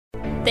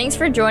Thanks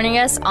for joining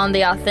us on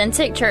the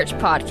Authentic Church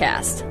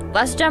podcast.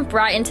 Let's jump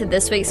right into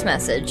this week's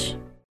message.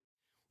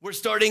 We're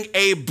starting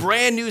a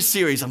brand new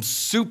series. I'm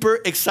super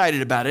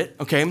excited about it,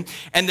 okay?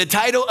 And the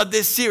title of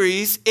this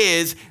series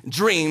is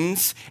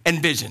Dreams and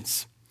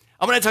Visions.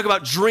 I'm going to talk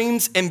about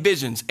dreams and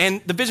visions.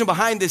 And the vision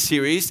behind this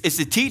series is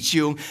to teach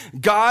you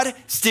God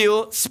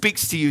still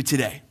speaks to you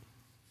today.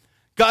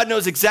 God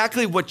knows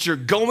exactly what you're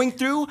going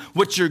through,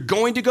 what you're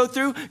going to go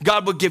through.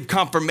 God will give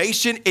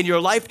confirmation in your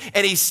life,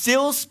 and he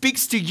still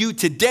speaks to you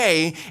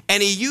today,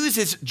 and he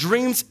uses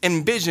dreams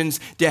and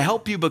visions to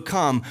help you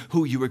become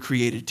who you were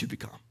created to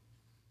become.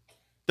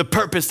 The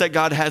purpose that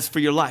God has for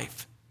your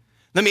life.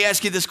 Let me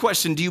ask you this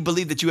question. Do you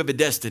believe that you have a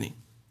destiny?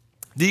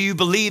 Do you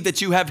believe that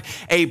you have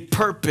a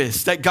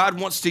purpose, that God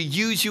wants to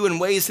use you in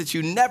ways that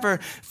you never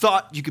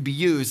thought you could be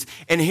used?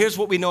 And here's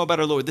what we know about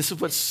our Lord. This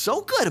is what's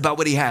so good about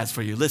what he has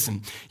for you.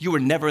 Listen, you were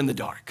never in the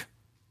dark.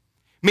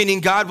 Meaning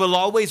God will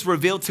always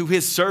reveal to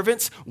his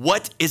servants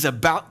what is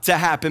about to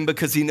happen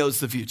because he knows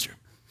the future.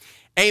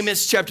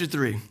 Amos chapter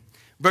 3,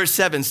 verse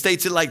 7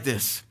 states it like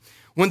this.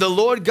 When the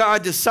Lord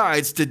God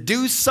decides to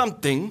do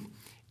something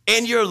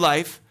in your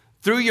life,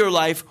 through your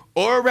life,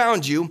 or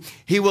around you,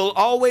 he will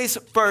always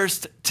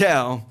first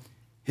tell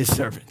his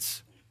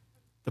servants,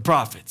 the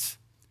prophets.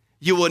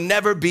 You will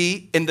never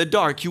be in the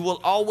dark. You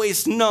will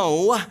always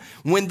know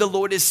when the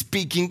Lord is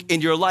speaking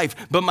in your life.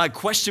 But my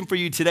question for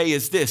you today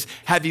is this.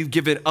 Have you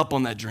given up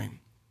on that dream?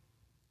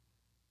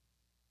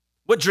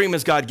 What dream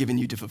has God given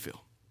you to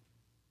fulfill?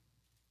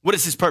 What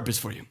is his purpose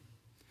for you?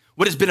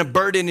 What has been a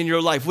burden in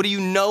your life? What do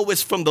you know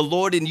is from the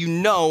Lord and you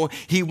know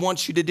he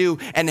wants you to do?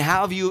 And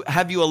have you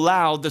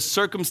allowed the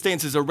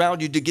circumstances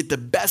around you to get the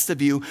best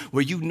of you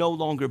where you no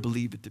longer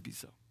believe it to be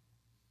so?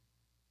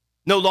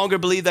 No longer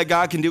believe that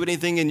God can do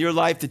anything in your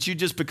life, that you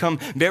just become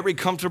very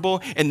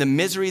comfortable in the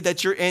misery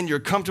that you're in. You're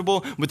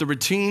comfortable with the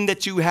routine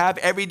that you have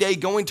every day,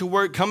 going to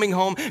work, coming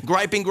home,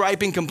 griping,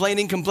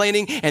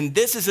 complaining, and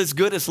this is as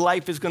good as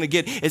life is going to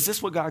get. Is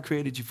this what God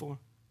created you for?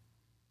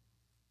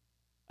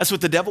 That's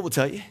what the devil will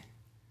tell you.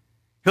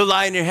 He'll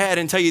lie in your head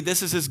and tell you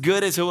this is as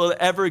good as it will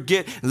ever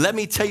get. Let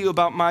me tell you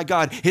about my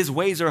God. His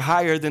ways are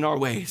higher than our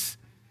ways.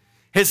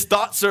 His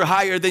thoughts are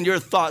higher than your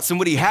thoughts. And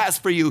what he has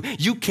for you,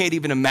 you can't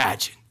even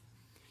imagine.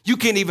 You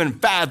can't even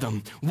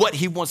fathom what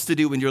he wants to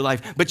do in your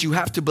life, but you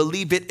have to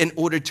believe it in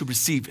order to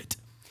receive it.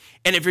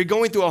 And if you're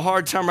going through a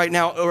hard time right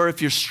now, or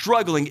if you're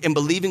struggling in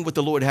believing what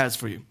the Lord has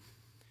for you,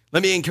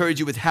 let me encourage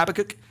you with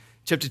Habakkuk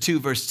chapter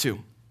 2, verse 2.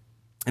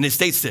 And it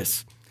states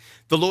this,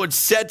 the Lord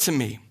said to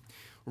me,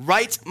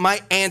 write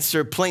my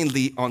answer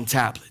plainly on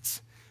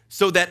tablets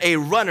so that a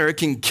runner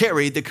can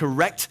carry the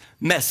correct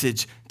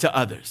message to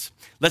others.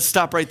 Let's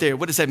stop right there.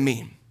 What does that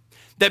mean?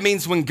 That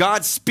means when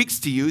God speaks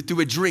to you through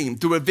a dream,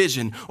 through a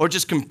vision, or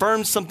just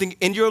confirms something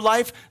in your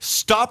life,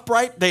 stop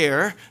right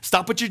there,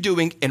 stop what you're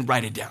doing and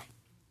write it down.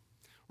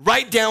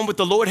 Write down what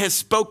the Lord has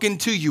spoken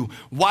to you.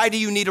 Why do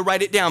you need to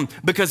write it down?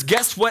 Because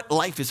guess what?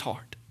 Life is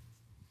hard.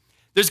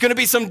 There's going to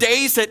be some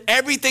days that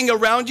everything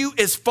around you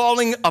is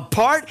falling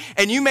apart,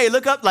 and you may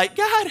look up like,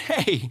 God,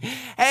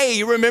 hey,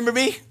 you remember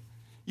me?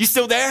 You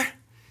still there?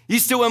 You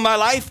still in my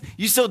life?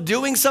 You still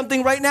doing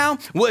something right now?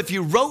 Well, if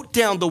you wrote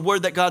down the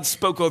word that God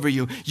spoke over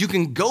you, you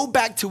can go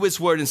back to his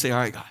word and say, all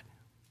right, God,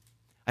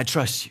 I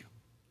trust you.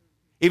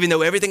 Even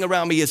though everything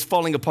around me is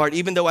falling apart,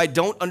 even though I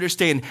don't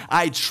understand,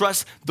 I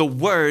trust the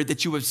word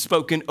that you have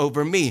spoken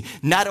over me.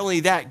 Not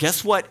only that,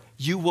 guess what?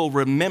 You will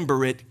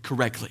remember it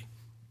correctly.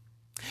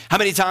 How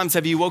many times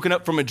have you woken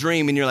up from a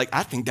dream and you're like,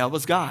 I think that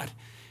was God.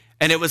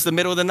 And it was the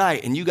middle of the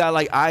night and you got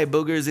like eye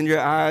boogers in your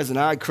eyes and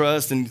eye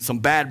crust and some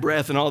bad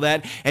breath and all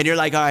that. And you're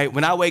like, all right,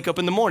 when I wake up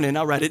in the morning,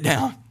 I'll write it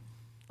down.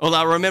 Well,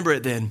 I'll remember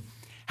it then.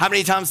 How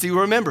many times do you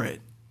remember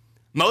it?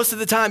 Most of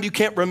the time you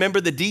can't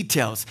remember the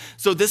details.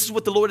 So this is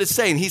what the Lord is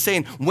saying. He's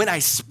saying, when I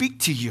speak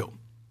to you,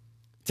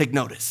 take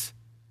notice,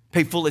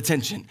 pay full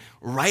attention,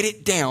 write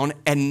it down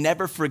and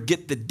never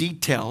forget the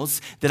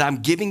details that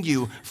I'm giving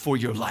you for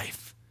your life.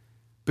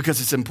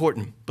 Because it's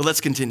important. But let's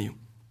continue.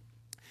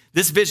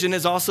 This vision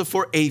is also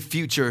for a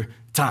future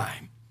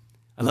time.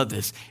 I love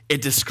this.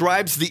 It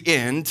describes the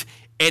end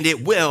and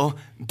it will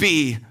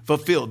be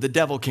fulfilled. The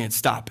devil can't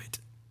stop it.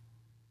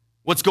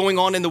 What's going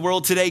on in the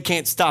world today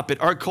can't stop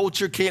it. Our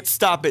culture can't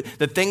stop it.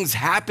 The things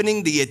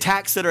happening, the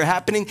attacks that are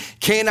happening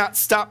cannot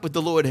stop what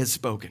the Lord has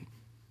spoken.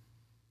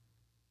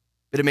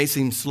 But it may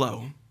seem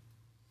slow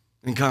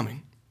in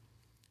coming.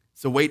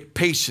 So wait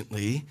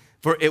patiently,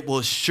 for it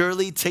will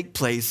surely take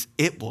place.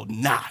 It will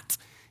not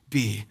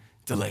be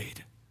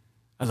delayed.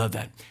 I love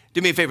that.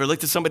 Do me a favor, look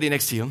to somebody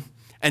next to you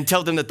and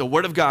tell them that the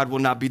word of God will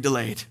not be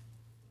delayed.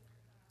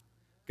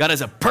 God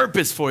has a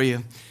purpose for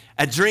you,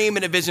 a dream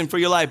and a vision for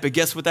your life. But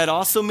guess what that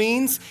also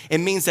means? It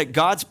means that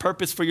God's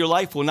purpose for your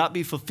life will not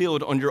be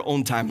fulfilled on your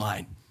own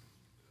timeline.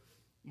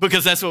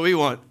 Because that's what we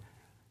want.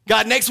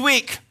 God, next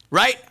week,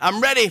 right?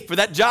 I'm ready for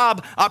that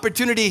job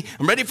opportunity.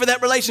 I'm ready for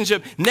that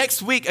relationship.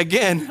 Next week,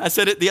 again, I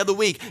said it the other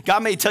week,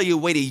 God may tell you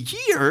wait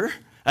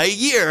a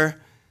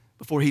year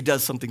before he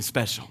does something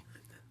special.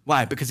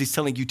 Why? Because he's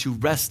telling you to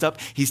rest up.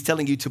 He's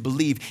telling you to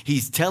believe.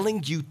 He's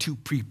telling you to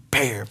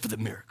prepare for the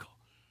miracle.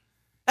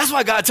 That's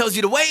why God tells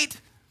you to wait.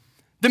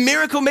 The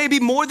miracle may be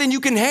more than you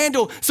can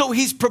handle. So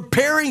he's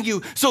preparing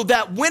you so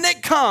that when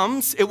it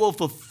comes, it will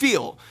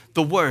fulfill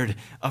the word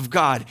of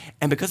God.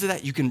 And because of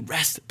that, you can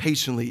rest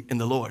patiently in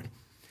the Lord.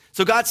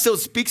 So God still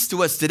speaks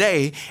to us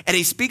today, and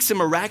he speaks in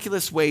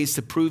miraculous ways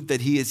to prove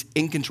that he is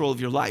in control of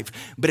your life.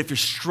 But if you're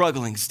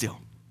struggling still,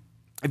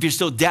 if you're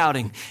still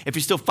doubting, if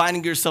you're still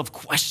finding yourself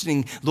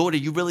questioning, Lord, are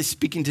you really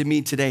speaking to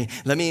me today?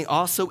 Let me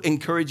also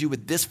encourage you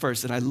with this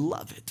verse, and I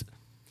love it.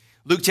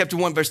 Luke chapter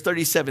 1, verse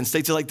 37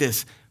 states it like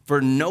this: for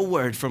no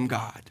word from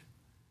God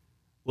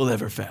will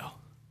ever fail.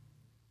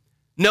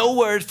 No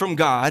word from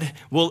God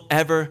will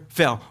ever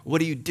fail.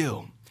 What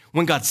do?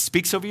 When God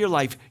speaks over your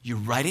life, you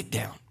write it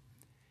down.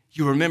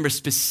 You remember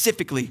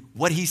specifically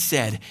what he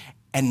said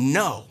and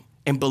know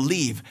and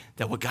believe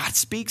that what God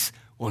speaks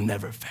will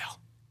never fail.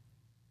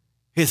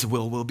 His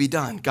will be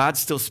done. God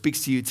still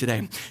speaks to you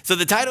today. So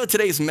the title of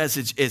today's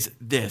message is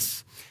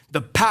this: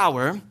 the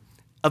power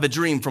of a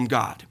dream from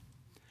God.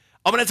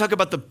 I want to talk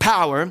about the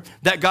power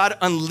that God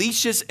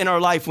unleashes in our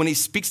life when he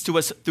speaks to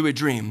us through a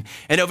dream.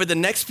 And over the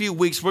next few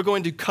weeks, we're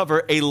going to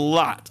cover a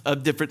lot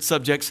of different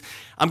subjects.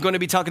 I'm going to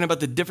be talking about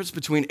the difference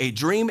between a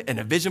dream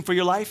and a vision for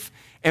your life,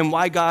 and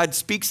why God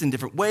speaks in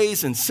different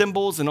ways and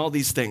symbols and all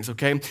these things,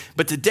 okay?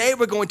 But today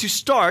we're going to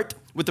start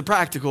with the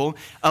practical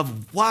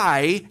of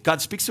why God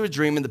speaks to a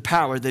dream and the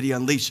power that he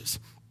unleashes.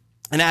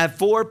 And I have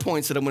 4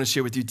 points that I want to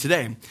share with you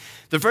today.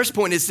 The first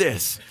point is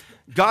this: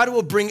 God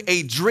will bring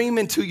a dream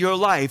into your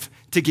life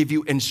to give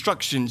you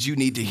instructions you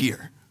need to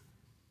hear.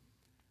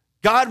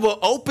 God will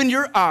open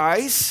your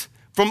eyes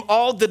from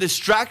all the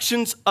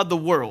distractions of the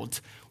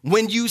world.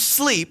 When you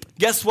sleep,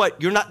 guess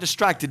what? You're not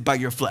distracted by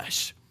your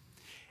flesh.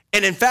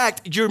 And in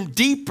fact,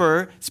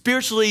 you're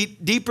spiritually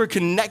deeper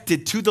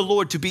connected to the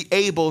Lord to be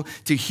able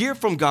to hear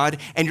from God,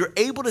 and you're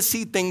able to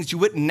see things you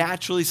wouldn't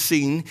naturally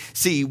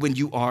see when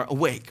you are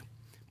awake.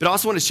 But I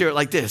also want to share it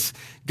like this: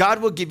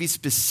 God will give you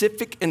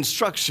specific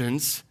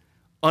instructions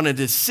on a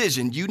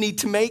decision you need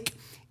to make,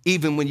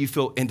 even when you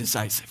feel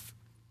indecisive.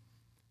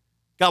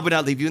 God will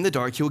not leave you in the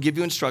dark. He will give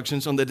you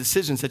instructions on the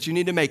decisions that you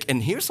need to make.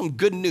 And here's some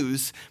good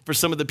news for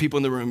some of the people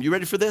in the room. You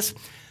ready for this?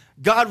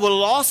 God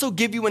will also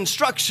give you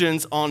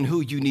instructions on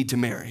who you need to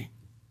marry.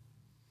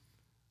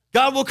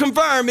 God will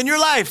confirm in your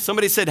life.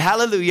 Somebody said,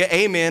 hallelujah,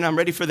 amen. I'm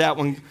ready for that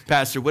one,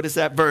 Pastor. What is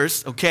that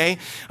verse? Okay.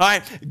 All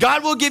right.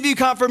 God will give you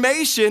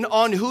confirmation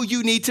on who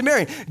you need to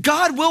marry.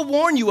 God will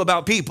warn you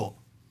about people.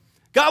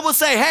 God will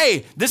say,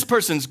 hey, this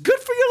person's good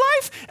for your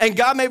life. And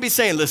God may be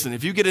saying, listen,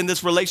 if you get in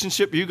this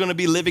relationship, you're going to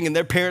be living in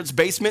their parents'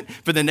 basement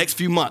for the next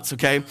few months,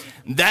 okay?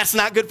 That's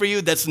not good for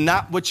you. That's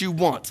not what you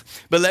want.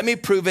 But let me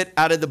prove it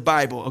out of the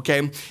Bible,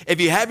 okay? If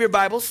you have your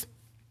Bibles,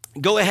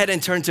 go ahead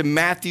and turn to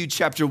Matthew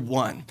chapter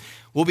 1.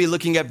 We'll be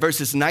looking at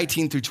verses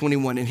 19 through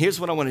 21. And here's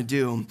what I want to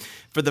do.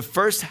 For the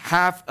first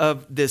half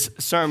of this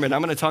sermon,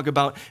 I'm going to talk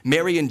about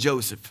Mary and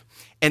Joseph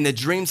and the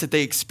dreams that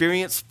they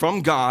experienced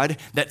from God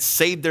that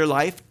saved their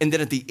life. And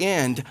then at the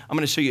end, I'm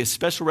going to show you a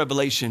special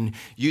revelation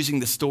using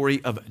the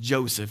story of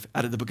Joseph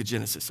out of the book of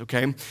Genesis,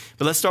 okay?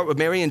 But let's start with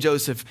Mary and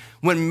Joseph.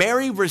 When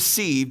Mary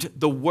received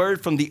the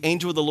word from the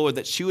angel of the Lord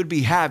that she would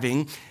be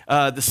having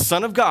the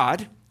Son of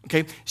God,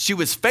 okay, she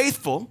was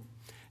faithful.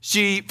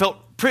 She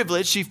felt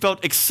privileged. She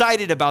felt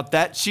excited about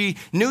that. She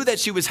knew that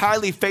she was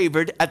highly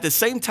favored. At the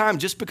same time,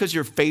 just because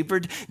you're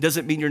favored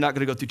doesn't mean you're not going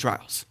to go through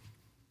trials.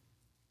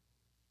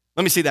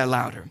 Let me say that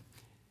louder.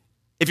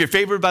 If you're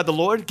favored by the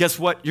Lord, guess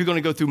what? You're going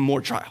to go through more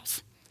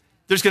trials.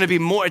 There's going to be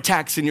more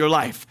attacks in your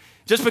life.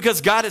 Just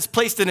because God has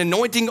placed an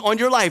anointing on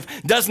your life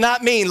does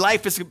not mean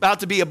life is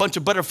about to be a bunch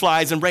of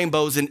butterflies and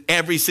rainbows in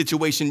every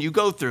situation you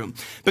go through.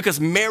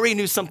 Because Mary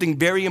knew something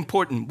very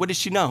important. What did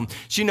she know?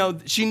 She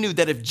knew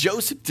that if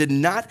Joseph did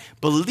not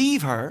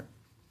believe her,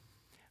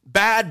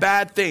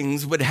 bad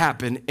things would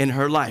happen in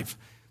her life.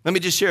 Let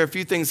me just share a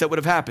few things that would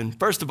have happened.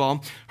 First of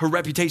all, her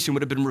reputation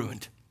would have been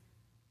ruined.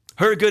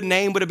 Her good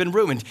name would have been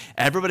ruined.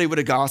 Everybody would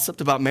have gossiped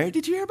about Mary.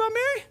 Did you hear about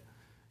Mary?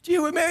 Did you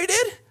hear what Mary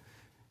did?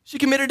 She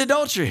committed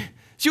adultery.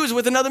 She was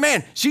with another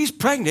man. She's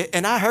pregnant,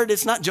 and I heard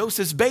it's not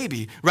Joseph's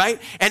baby, right?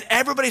 And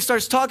everybody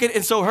starts talking,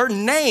 and so her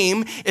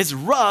name is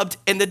rubbed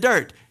in the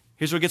dirt.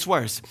 Here's where it gets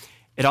worse.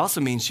 It also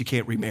means she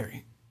can't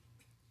remarry.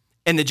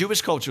 In the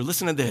Jewish culture,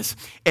 listen to this.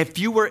 If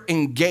you were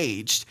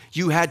engaged,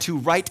 you had to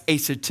write a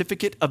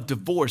certificate of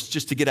divorce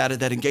just to get out of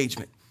that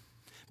engagement.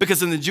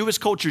 Because in the Jewish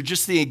culture,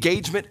 just the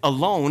engagement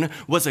alone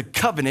was a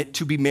covenant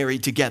to be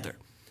married together.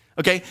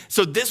 Okay,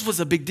 so this was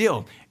a big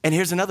deal. And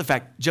here's another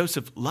fact.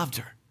 Joseph loved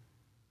her.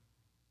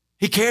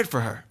 He cared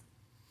for her.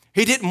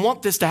 He didn't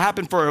want this to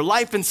happen for her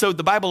life. And so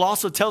the Bible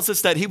also tells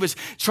us that he was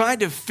trying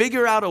to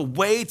figure out a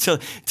way to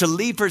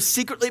leave her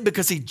secretly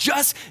because he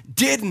just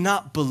did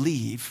not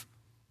believe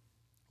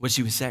what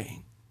she was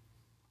saying.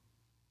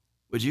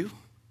 Would you?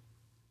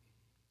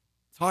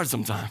 It's hard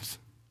sometimes.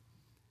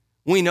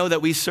 We know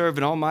that we serve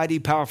an almighty,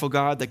 powerful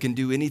God that can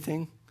do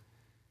anything.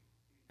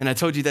 And I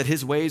told you that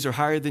his ways are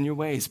higher than your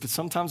ways. But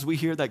sometimes we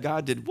hear that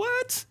God did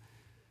what?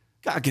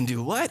 God can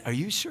do what? Are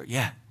you sure?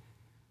 Yeah,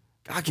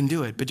 God can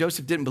do it. But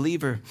Joseph didn't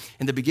believe her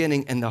in the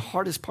beginning. And the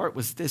hardest part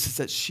was this, is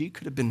that she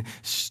could have been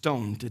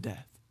stoned to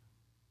death.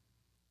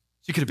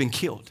 She could have been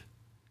killed.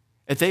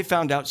 If they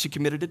found out she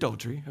committed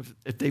adultery,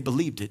 if they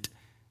believed it,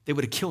 they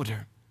would have killed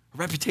her. Her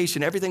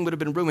reputation, everything would have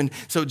been ruined.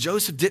 So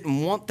Joseph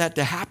didn't want that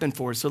to happen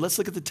for her. So let's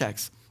look at the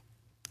text.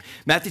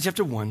 Matthew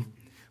chapter 1,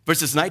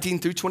 verses 19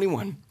 through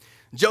 21.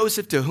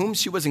 Joseph, to whom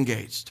she was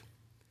engaged,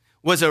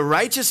 was a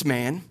righteous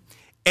man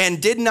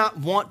and did not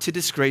want to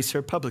disgrace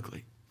her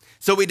publicly.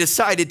 So he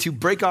decided to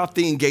break off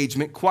the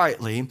engagement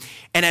quietly.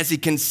 And as he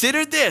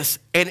considered this,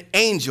 an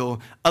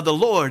angel of the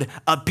Lord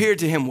appeared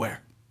to him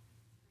where?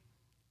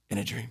 In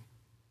a dream.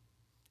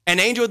 An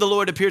angel of the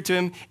Lord appeared to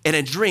him in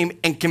a dream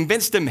and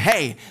convinced him,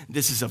 hey,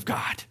 this is of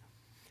God.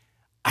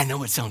 I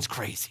know it sounds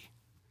crazy.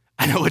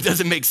 I know it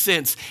doesn't make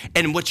sense.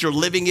 And what you're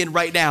living in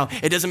right now,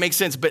 it doesn't make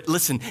sense. But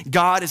listen,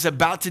 God is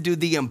about to do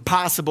the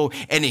impossible.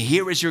 And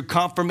here is your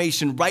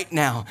confirmation right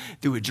now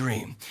through a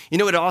dream. You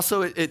know what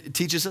also it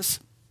teaches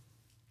us?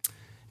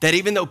 That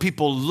even though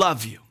people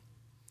love you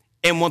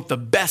and want the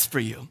best for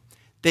you,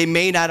 they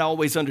may not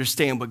always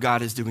understand what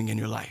God is doing in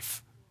your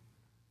life.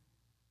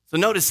 So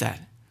notice that.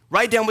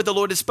 Write down what the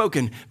Lord has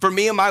spoken. For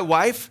me and my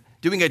wife,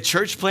 doing a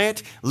church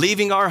plant,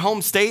 leaving our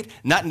home state,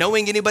 not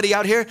knowing anybody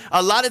out here,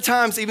 a lot of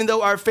times, even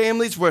though our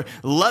families were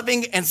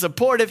loving and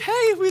supportive,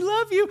 hey, we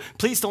love you,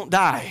 please don't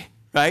die,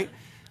 right?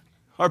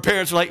 Our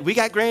parents were like, we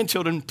got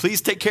grandchildren,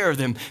 please take care of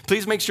them.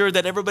 Please make sure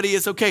that everybody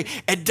is okay.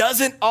 It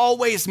doesn't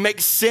always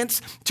make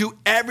sense to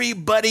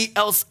everybody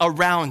else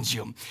around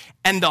you.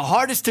 And the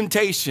hardest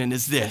temptation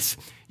is this: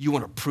 you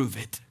want to prove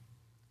it.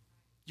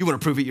 You want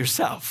to prove it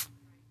yourself.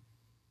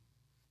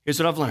 Here's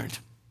what I've learned.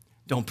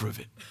 Don't prove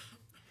it.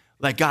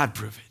 Let God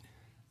prove it.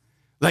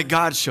 Let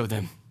God show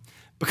them.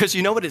 Because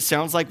you know what it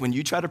sounds like when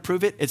you try to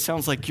prove it? It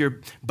sounds like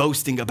you're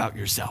boasting about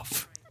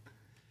yourself.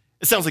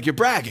 It sounds like you're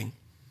bragging.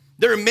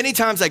 There are many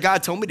times that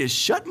God told me to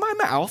shut my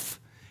mouth,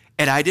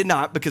 and I did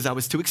not because I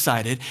was too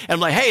excited. And I'm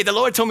like, hey, the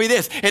Lord told me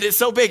this, and it's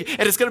so big,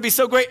 and it's going to be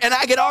so great. And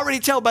I could already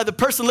tell by the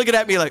person looking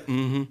at me like,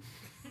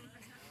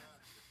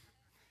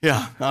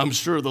 yeah, I'm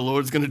sure the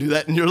Lord's going to do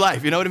that in your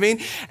life. You know what I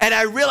mean? And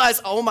I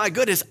realized, oh my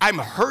goodness, I'm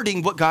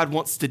hurting what God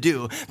wants to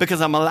do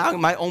because I'm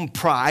allowing my own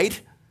pride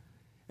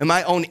and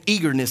my own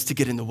eagerness to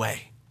get in the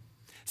way.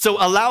 So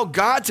allow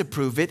God to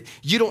prove it.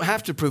 You don't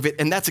have to prove it.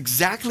 And that's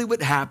exactly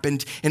what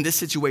happened in this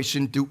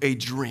situation through a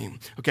dream.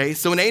 Okay,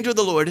 so an angel of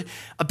the Lord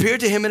appeared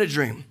to him in a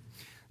dream.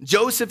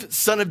 Joseph,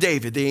 son of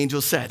David, the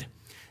angel said,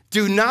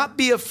 do not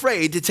be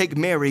afraid to take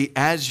Mary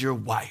as your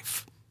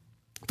wife.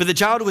 For the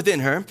child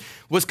within her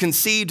was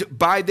conceived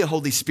by the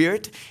Holy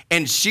Spirit,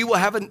 and she will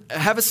have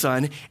a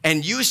son,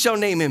 and you shall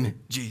name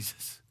him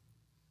Jesus,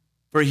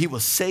 for he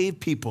will save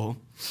people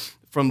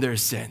from their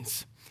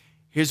sins.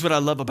 Here's what I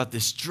love about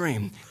this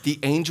dream. The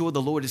angel of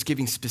the Lord is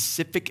giving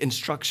specific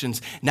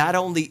instructions. Not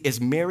only is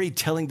Mary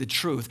telling the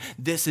truth,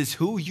 this is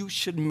who you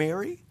should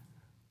marry,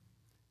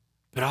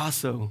 but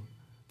also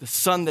the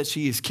son that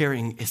she is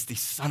carrying is the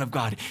Son of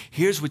God.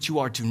 Here's what you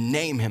are to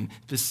name him,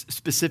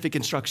 specific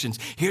instructions.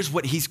 Here's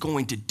what he's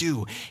going to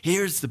do.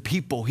 Here's the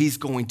people he's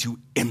going to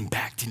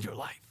impact in your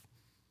life.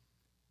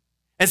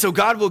 And so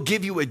God will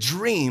give you a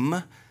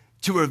dream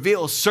to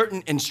reveal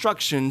certain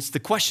instructions. The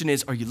question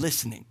is, are you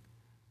listening?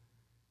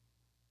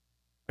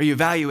 Are you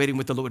evaluating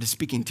what the Lord is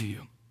speaking to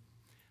you?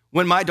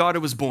 When my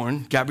daughter was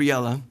born,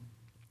 Gabriella,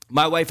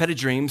 my wife had a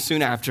dream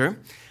soon after,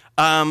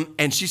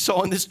 and she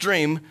saw in this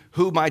dream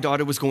who my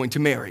daughter was going to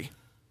marry.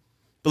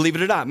 Believe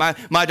it or not,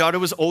 my daughter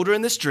was older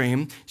in this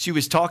dream. She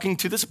was talking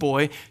to this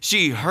boy.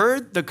 She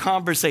heard the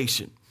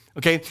conversation,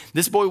 okay?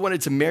 This boy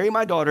wanted to marry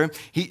my daughter.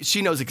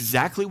 She knows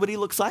exactly what he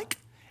looks like,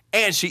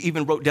 and she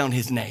even wrote down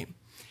his name.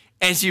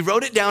 And she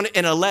wrote it down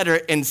in a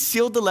letter and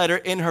sealed the letter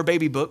in her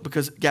baby book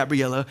because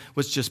Gabriella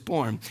was just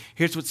born.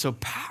 Here's what's so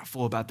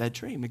powerful about that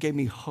dream. It gave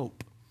me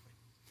hope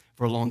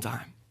for a long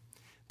time.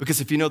 Because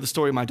if you know the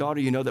story of my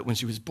daughter, you know that when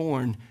she was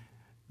born,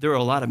 there were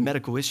a lot of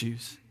medical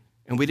issues,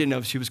 and we didn't know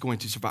if she was going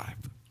to survive.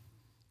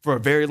 For a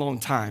very long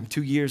time,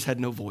 2 years, had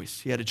no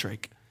voice. He had a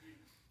trach,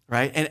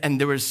 right? And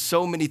there were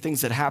so many things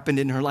that happened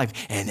in her life.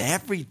 And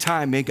every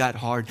time it got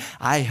hard,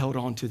 I held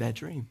on to that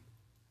dream.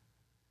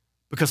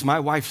 Because my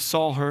wife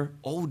saw her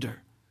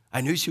older.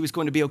 I knew she was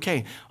going to be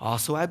okay.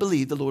 Also, I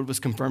believe the Lord was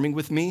confirming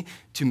with me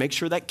to make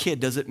sure that kid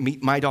doesn't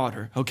meet my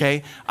daughter,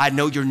 okay? I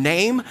know your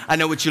name. I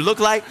know what you look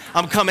like.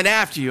 I'm coming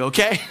after you,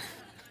 okay?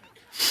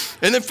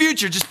 In the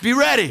future, just be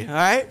ready, all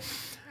right?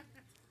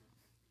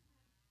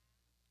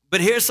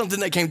 But here's something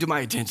that came to my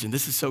attention.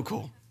 This is so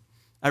cool.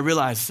 I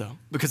realized so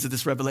because of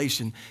this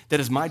revelation that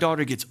as my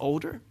daughter gets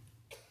older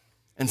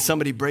and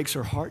somebody breaks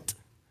her heart,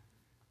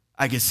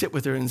 I can sit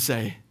with her and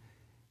say,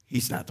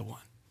 he's not the one.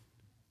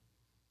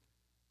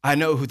 I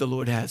know who the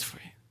Lord has for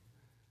you.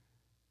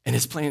 And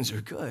his plans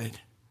are good.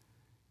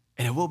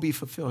 And it will be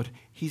fulfilled.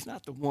 He's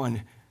not the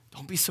one.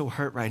 Don't be so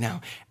hurt right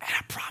now. And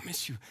I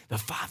promise you, the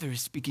Father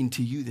is speaking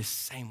to you the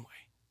same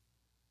way.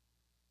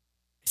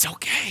 It's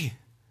okay.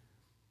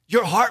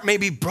 Your heart may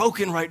be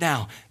broken right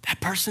now.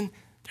 That person,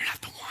 they're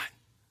not the one.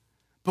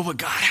 But what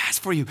God has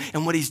for you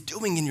and what he's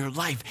doing in your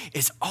life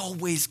is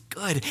always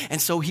good. And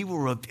so he will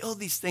reveal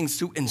these things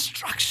through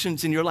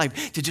instructions in your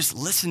life to just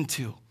listen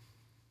to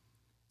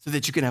so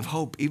that you can have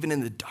hope even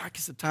in the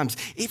darkest of times.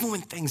 Even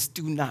when things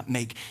do not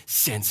make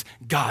sense,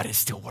 God is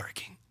still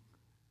working.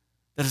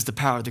 That is the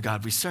power of the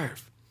God we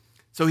serve.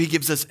 So he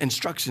gives us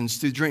instructions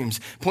through dreams.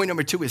 Point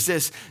number 2 is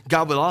this: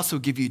 God will also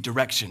give you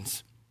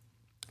directions.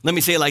 Let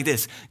me say it like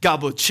this: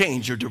 God will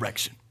change your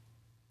direction.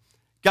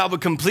 God will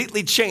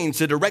completely change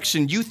the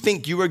direction you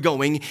think you are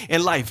going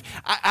in life.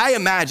 I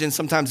imagine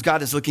sometimes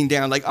God is looking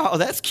down like, oh,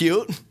 that's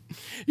cute.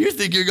 You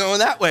think you're going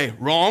that way.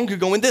 Wrong, you're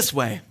going this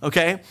way,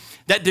 okay?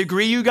 That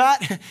degree you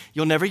got,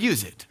 you'll never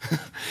use it.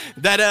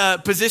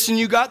 That position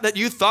you got that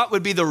you thought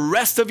would be the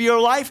rest of your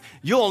life,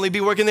 you'll only be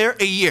working there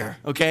a year,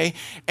 okay?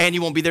 And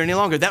you won't be there any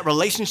longer. That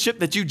relationship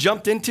that you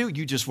jumped into,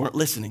 you just weren't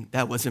listening.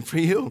 That wasn't for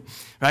you,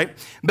 right?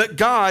 But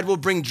God will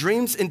bring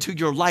dreams into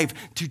your life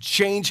to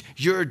change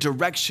your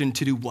direction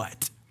to do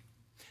what?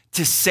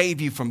 To save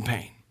you from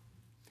pain,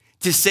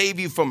 to save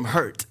you from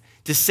hurt,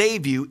 to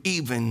save you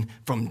even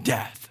from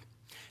death.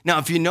 Now,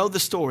 if you know the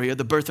story of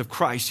the birth of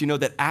Christ, you know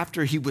that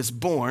after he was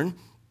born,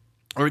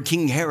 or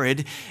King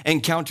Herod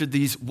encountered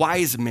these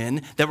wise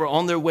men that were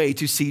on their way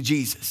to see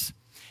Jesus.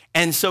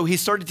 And so he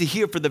started to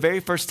hear for the very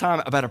first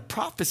time about a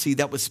prophecy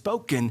that was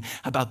spoken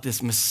about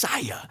this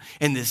Messiah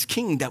and this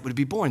king that would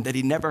be born that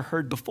he never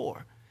heard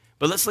before.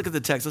 But let's look at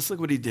the text. Let's look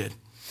what he did.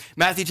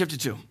 Matthew chapter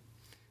 2,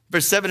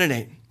 verse 7 and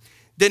 8.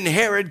 Then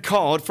Herod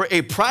called for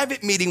a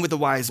private meeting with the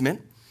wise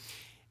men,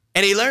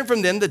 and he learned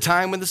from them the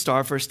time when the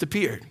star first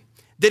appeared.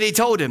 Then he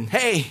told him,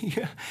 hey,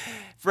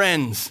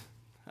 friends,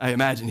 I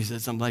imagine he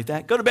said something like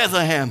that. Go to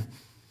Bethlehem.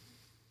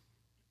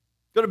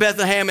 Go to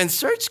Bethlehem and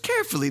search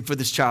carefully for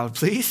this child,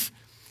 please.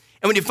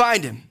 And when you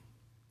find him,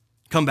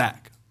 come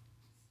back.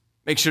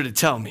 Make sure to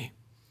tell me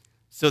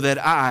so that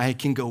I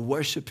can go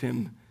worship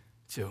him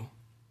too.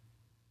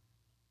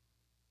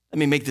 Let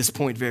me make this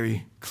point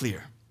very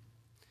clear.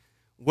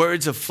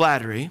 Words of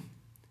flattery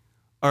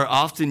are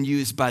often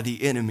used by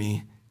the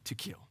enemy to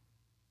kill.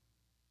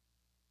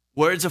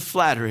 Words of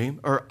flattery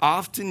are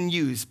often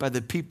used by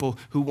the people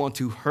who want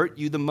to hurt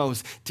you the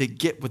most to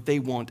get what they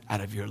want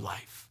out of your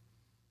life.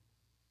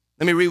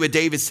 Let me read what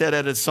David said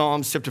out of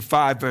Psalms chapter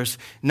 5, verse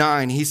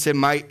 9. He said,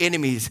 my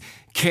enemies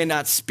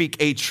cannot speak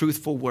a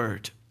truthful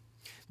word.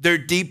 Their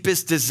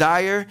deepest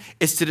desire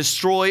is to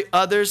destroy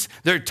others.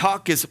 Their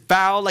talk is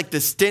foul like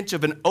the stench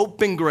of an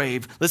open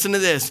grave. Listen to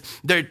this.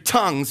 Their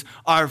tongues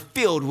are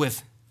filled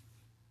with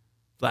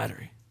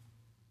flattery.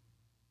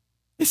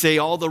 They say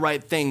all the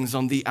right things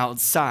on the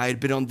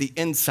outside, but on the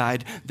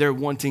inside, they're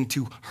wanting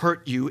to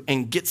hurt you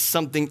and get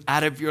something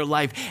out of your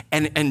life.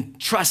 And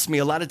trust me,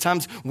 a lot of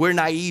times we're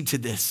naive to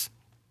this.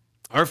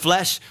 Our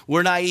flesh,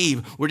 we're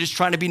naive. We're just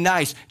trying to be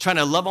nice, trying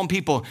to love on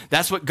people.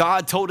 That's what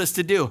God told us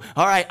to do.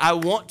 All right, I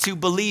want to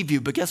believe you.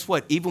 But guess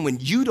what? Even when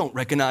you don't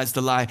recognize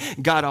the lie,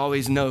 God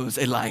always knows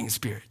a lying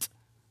spirit.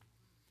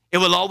 It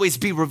will always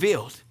be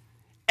revealed.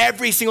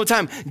 Every single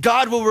time,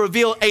 God will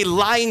reveal a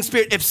lying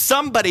spirit. If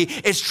somebody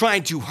is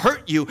trying to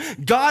hurt you,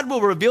 God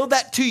will reveal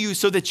that to you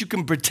so that you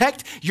can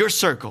protect your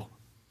circle.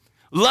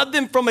 Love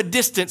them from a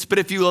distance, but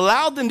if you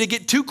allow them to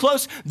get too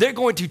close, they're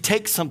going to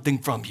take something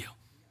from you.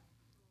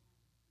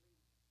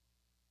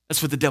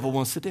 That's what the devil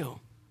wants to do.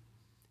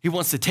 He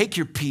wants to take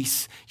your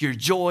peace, your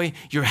joy,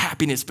 your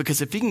happiness,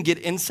 because if he can get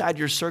inside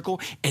your circle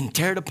and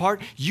tear it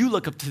apart, you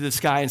look up to the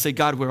sky and say,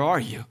 God, where are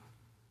you?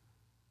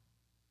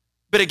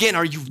 But again,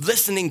 are you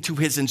listening to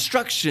his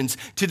instructions,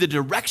 to the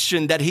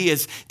direction that he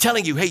is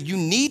telling you, hey, you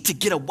need to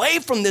get away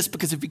from this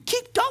because if you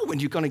keep going,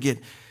 you're going to get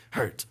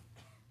hurt.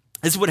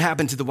 This is what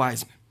happened to the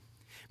wise men.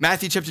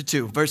 Matthew chapter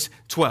 2, verse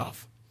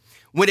 12.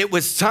 When it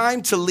was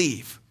time to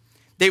leave,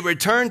 they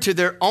returned to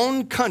their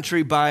own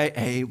country by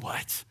a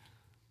what?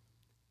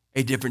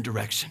 A different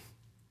direction,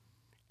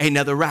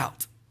 another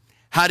route.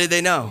 How did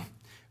they know?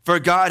 For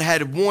God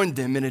had warned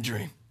them in a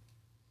dream.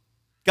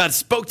 God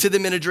spoke to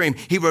them in a dream.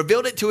 He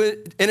revealed it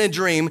in a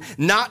dream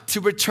not to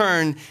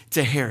return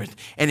to Herod.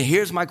 And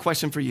here's my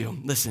question for you.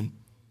 Listen,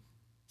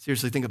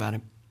 seriously, think about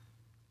it.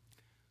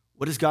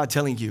 What is God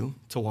telling you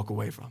to walk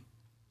away from?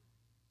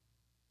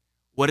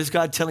 What is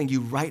God telling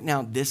you right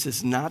now? This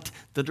is not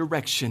the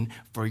direction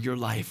for your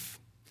life.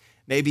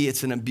 Maybe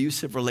it's an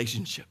abusive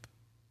relationship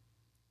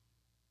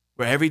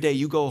where every day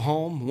you go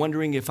home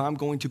wondering if I'm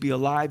going to be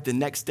alive the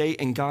next day,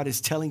 and God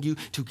is telling you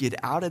to get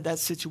out of that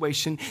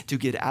situation, to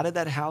get out of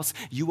that house.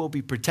 You will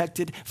be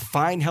protected.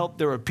 Find help.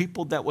 There are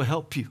people that will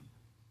help you.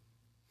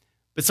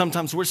 But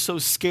sometimes we're so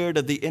scared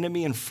of the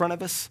enemy in front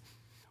of us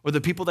or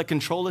the people that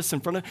control us in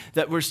front of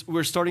that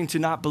we're starting to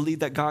not believe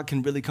that God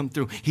can really come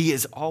through. He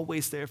is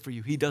always there for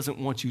you. He doesn't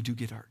want you to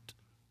get hurt.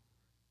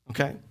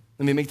 Okay?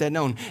 Let me make that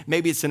known.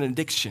 Maybe it's an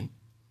addiction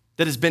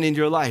that has been in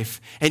your life.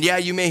 And yeah,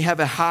 you may have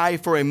a high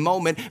for a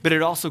moment, but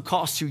it also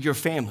costs you your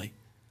family.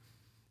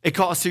 It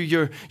costs you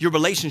your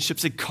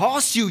relationships. It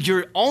costs you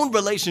your own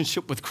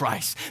relationship with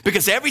Christ.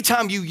 Because every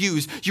time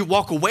you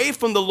walk away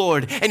from the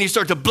Lord and you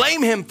start to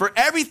blame him for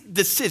every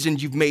decision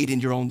you've made in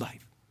your own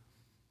life.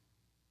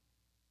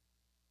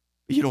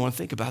 But you don't want to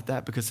think about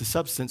that because the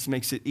substance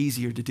makes it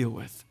easier to deal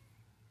with.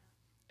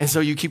 And so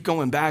you keep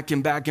going back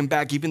and back and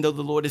back, even though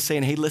the Lord is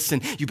saying, hey, listen,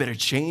 you better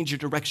change your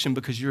direction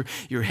because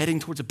you're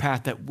heading towards a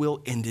path that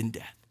will end in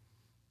death.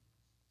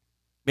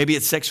 Maybe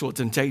it's sexual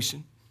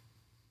temptation,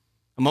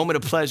 a moment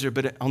of pleasure,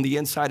 but on the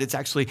inside, it's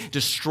actually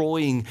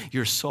destroying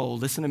your soul.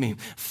 Listen to me.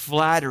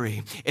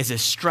 Flattery is a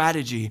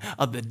strategy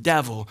of the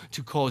devil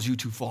to cause you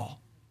to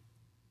fall.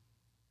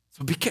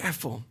 So be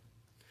careful.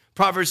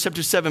 Proverbs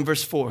chapter 7,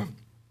 verse 4.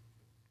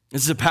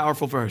 This is a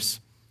powerful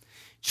verse.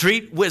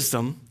 Treat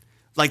wisdom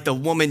like the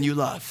woman you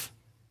love,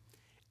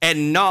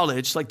 and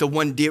knowledge like the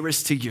one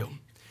dearest to you.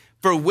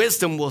 For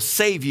wisdom will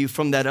save you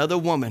from that other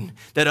woman,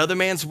 that other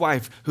man's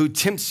wife who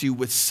tempts you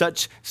with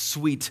such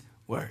sweet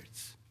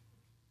words.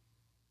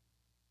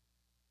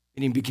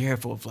 You need to be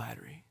careful of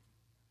flattery.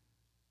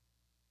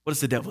 What does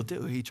the devil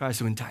do? He tries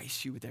to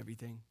entice you with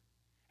everything.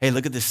 Hey,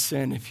 look at this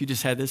sin. If you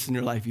just had this in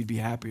your life, you'd be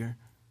happier.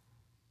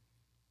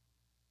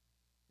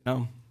 You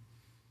know,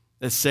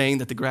 that saying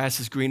that the grass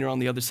is greener on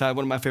the other side.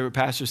 One of my favorite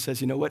pastors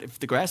says, you know what? If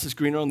the grass is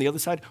greener on the other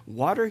side,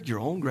 water your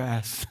own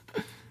grass.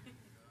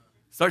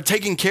 Start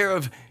taking care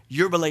of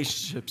your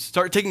relationships.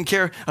 Start taking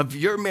care of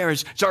your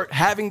marriage. Start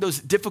having those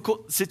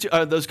difficult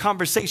those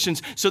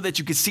conversations so that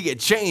you can see a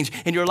change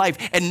in your life.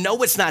 And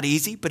no, it's not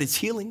easy, but it's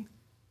healing.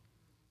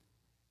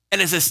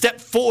 And it's a step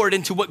forward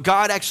into what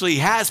God actually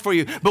has for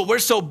you. But we're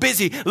so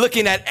busy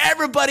looking at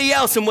everybody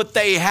else and what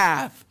they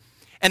have.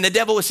 And the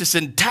devil is just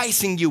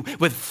enticing you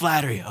with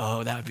flattery.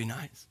 Oh, that would be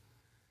nice.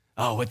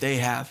 Oh, what they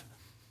have.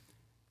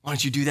 Why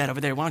don't you do that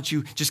over there? Why don't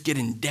you just get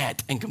in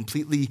debt and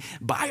completely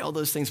buy all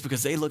those things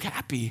because they look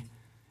happy?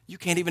 You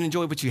can't even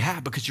enjoy what you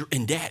have because you're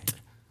in debt.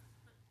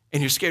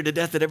 And you're scared to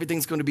death that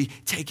everything's going to be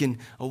taken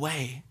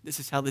away. This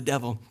is how the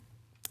devil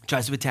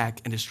tries to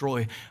attack and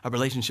destroy our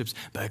relationships.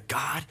 But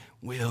God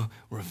will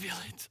reveal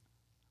it.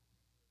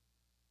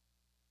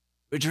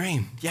 Through a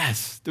dream.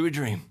 Yes, through a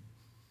dream.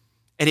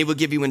 And he will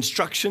give you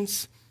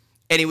instructions.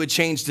 And he would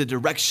change the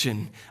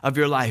direction of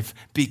your life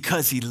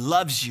because he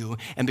loves you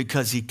and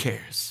because he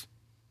cares.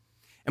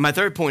 And my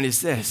third point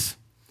is this.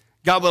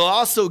 God will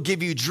also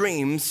give you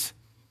dreams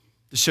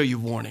to show you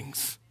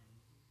warnings.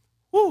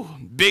 Woo,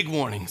 big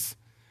warnings.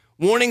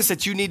 Warnings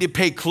that you need to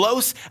pay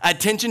close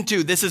attention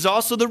to. This is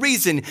also the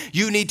reason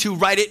you need to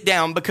write it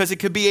down because it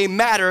could be a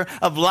matter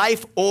of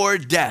life or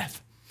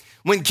death.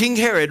 When King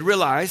Herod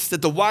realized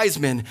that the wise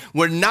men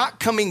were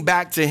not coming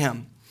back to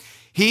him,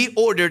 he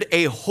ordered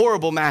a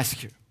horrible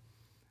massacre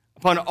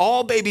upon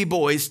all baby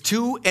boys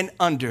 2 and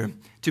under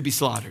to be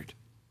slaughtered.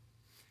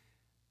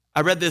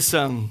 I read this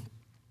the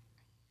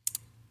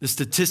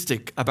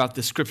statistic about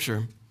the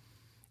scripture,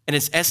 and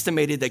it's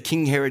estimated that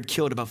King Herod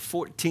killed about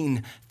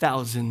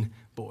 14,000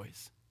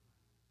 boys,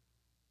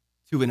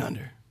 2 and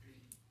under.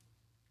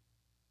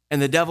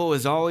 And the devil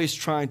is always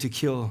trying to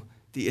kill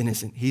the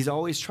innocent. He's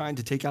always trying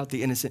to take out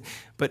the innocent.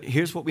 But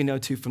here's what we know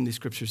too from these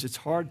scriptures. It's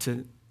hard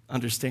to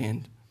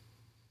understand.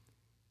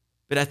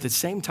 But at the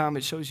same time,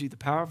 it shows you the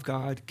power of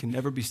God can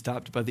never be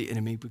stopped by the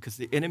enemy because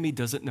the enemy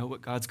doesn't know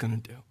what God's going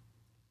to do.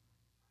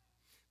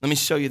 Let me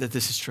show you that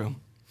this is true.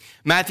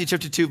 Matthew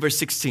chapter 2, verse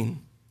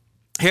 16.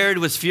 Herod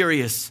was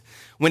furious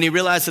when he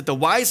realized that the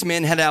wise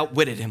men had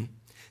outwitted him.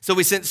 So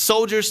he sent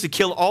soldiers to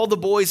kill all the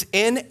boys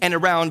in and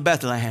around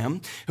Bethlehem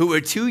who were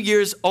 2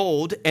 years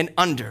old and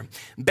under,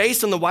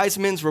 based on the wise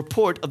men's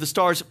report of the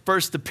star's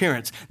first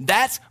appearance.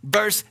 That's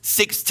verse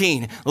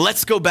 16.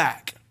 Let's go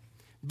back.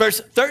 Verse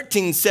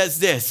 13 says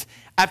this.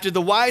 After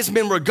the wise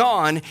men were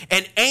gone,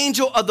 an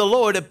angel of the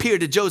Lord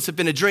appeared to Joseph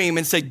in a dream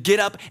and said, get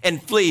up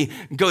and flee,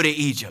 go to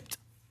Egypt.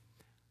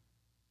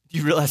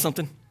 You realize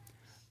something?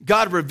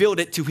 God revealed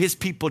it to his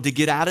people to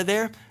get out of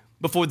there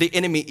before the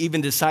enemy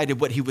even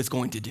decided what he was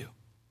going to do.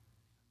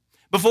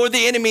 Before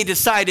the enemy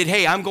decided,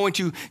 hey, I'm going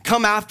to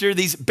come after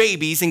these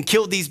babies and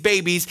kill these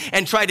babies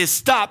and try to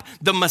stop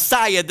the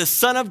Messiah, the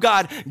Son of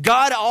God,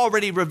 God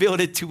already revealed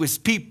it to his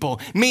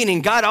people,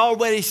 meaning God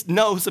already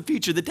knows the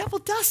future. The devil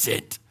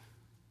doesn't.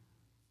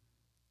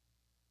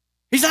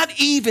 He's not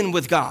even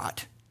with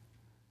God.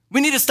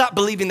 We need to stop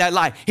believing that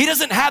lie. He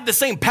doesn't have the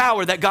same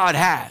power that God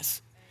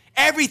has.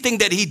 Everything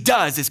that he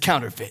does is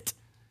counterfeit.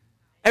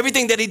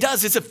 Everything that he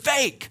does is a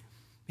fake.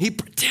 He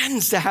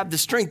pretends to have the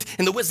strength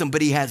and the wisdom,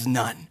 but he has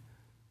none.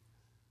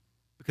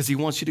 Because he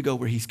wants you to go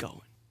where he's going.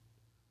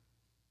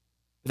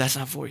 But that's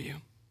not for you.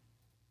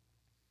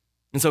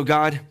 And so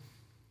God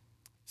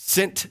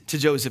sent to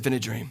Joseph in a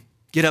dream,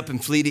 get up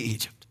and flee to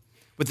Egypt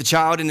with the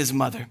child and his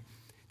mother.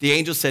 The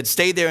angel said,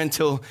 stay there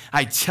until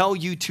I tell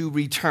you to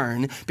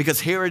return because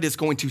Herod is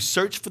going to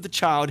search for the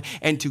child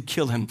and to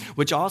kill him,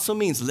 which also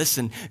means,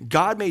 listen,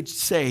 God may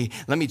say,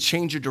 let me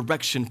change your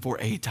direction for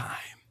a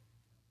time,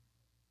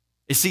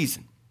 a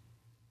season.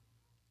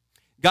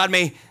 God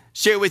may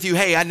share with you,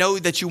 hey, I know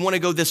that you want to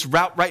go this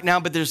route right now,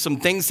 but there's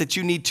some things that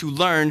you need to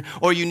learn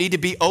or you need to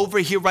be over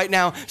here right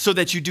now so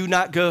that you do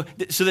not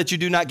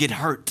get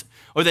hurt.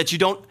 Or that you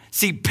don't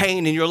see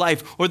pain in your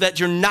life, or that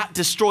you're not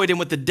destroyed in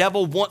what the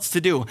devil wants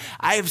to do.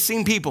 I have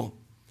seen people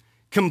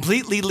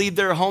completely leave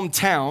their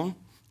hometown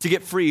to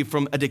get free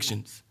from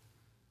addictions,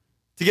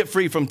 to get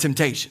free from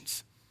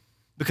temptations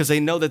because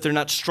they know that they're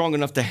not strong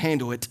enough to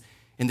handle it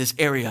in this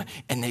area.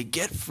 And they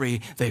get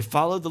free, they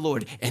follow the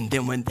Lord, and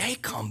then when they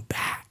come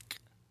back,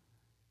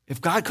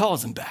 if God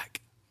calls them back,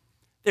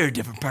 they're a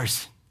different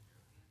person.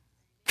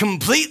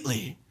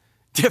 Completely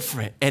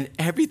different in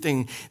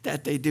everything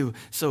that they do.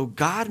 So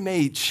God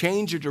may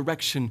change your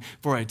direction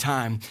for a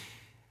time,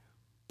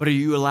 but are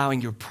you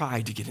allowing your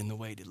pride to get in the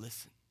way to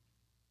listen?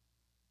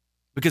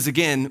 Because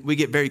again, we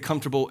get very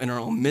comfortable in our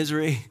own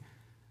misery.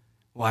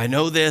 Well, I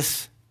know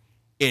this.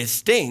 It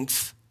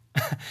stinks.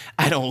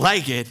 I don't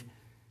like it,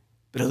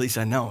 but at least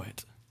I know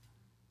it.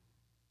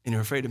 And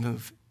you're afraid to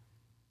move.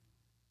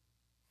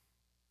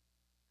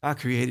 God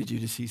created you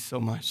to see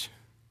so much.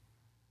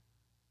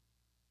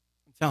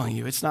 I'm telling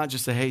you, it's not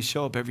just a, hey,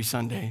 show up every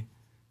Sunday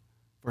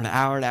for an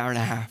hour and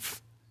a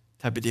half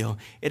type of deal.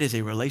 It is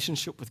a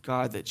relationship with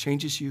God that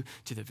changes you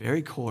to the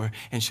very core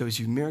and shows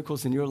you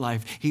miracles in your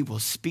life. He will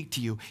speak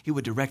to you. He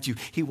will direct you.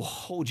 He will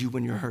hold you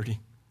when you're hurting.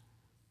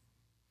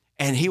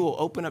 And he will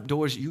open up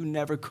doors you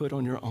never could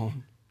on your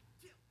own.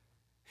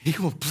 He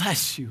will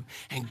bless you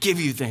and give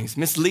you things.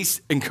 Miss Lise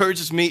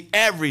encourages me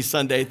every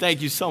Sunday.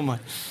 Thank you so much.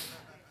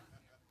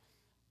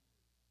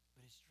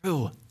 But it's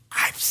true.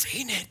 I've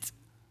seen it.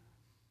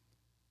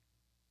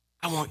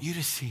 I want you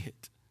to see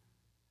it.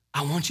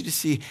 I want you to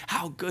see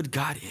how good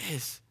God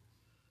is.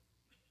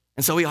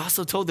 And so he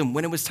also told them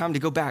when it was time to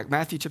go back,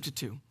 Matthew chapter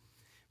 2,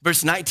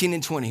 verse 19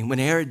 and 20, when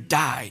Herod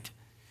died,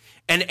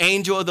 an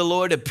angel of the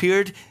Lord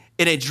appeared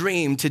in a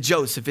dream to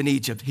Joseph in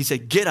Egypt. He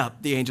said, get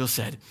up, the angel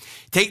said,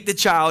 take the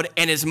child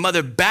and his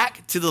mother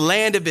back to the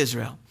land of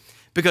Israel,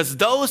 because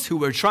those who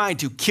were trying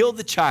to kill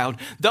the child,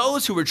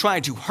 those who were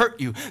trying to hurt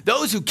you,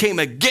 those who came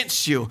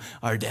against you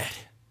are dead.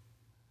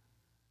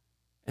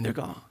 And they're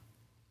gone.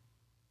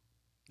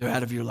 They're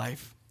out of your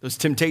life. Those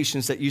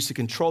temptations that used to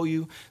control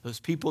you, those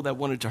people that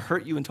wanted to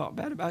hurt you and talk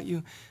bad about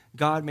you,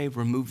 God may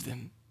remove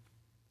them.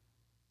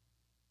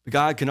 But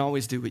God can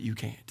always do what you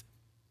can't.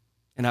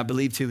 And I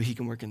believe, too, he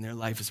can work in their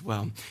life as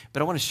well.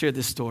 But I want to share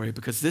this story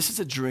because this is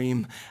a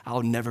dream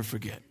I'll never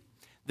forget.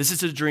 This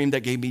is a dream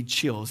that gave me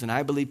chills, and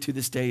I believe to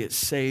this day it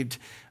saved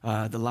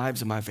the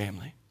lives of my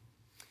family.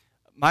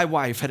 My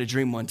wife had a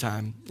dream one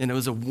time, and it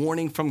was a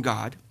warning from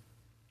God.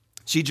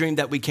 She dreamed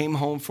that we came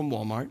home from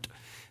Walmart.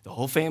 The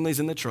whole family's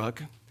in the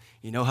truck.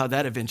 You know how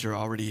that adventure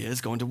already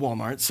is, going to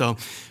Walmart. So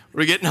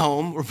we're getting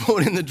home. We're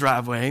pulling in the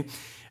driveway.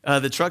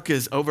 The truck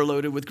is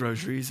overloaded with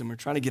groceries, and we're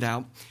trying to get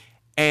out.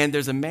 And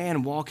there's a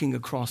man walking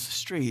across the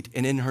street,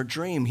 and in her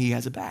dream, he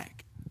has a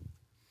bag.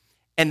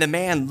 And the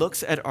man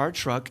looks at our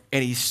truck,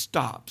 and he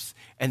stops,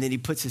 and then he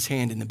puts his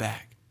hand in the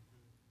bag.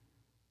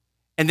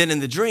 And then in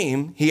the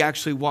dream, he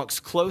actually walks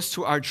close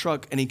to our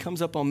truck, and he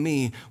comes up on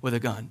me with a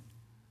gun.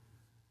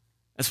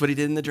 That's what he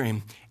did in the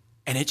dream.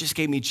 And it just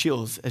gave me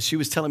chills as she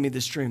was telling me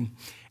this dream.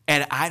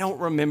 And I don't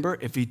remember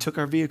if he took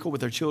our vehicle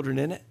with our children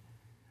in it.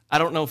 I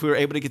don't know if we were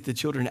able to get the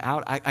children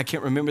out. I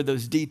can't remember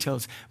those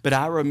details. But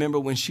I remember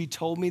when she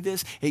told me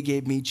this, it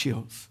gave me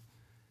chills.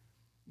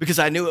 Because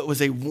I knew it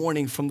was a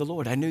warning from the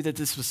Lord. I knew that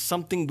this was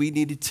something we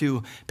needed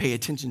to pay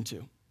attention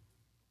to.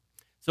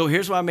 So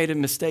here's why I made a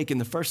mistake in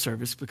the first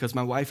service, because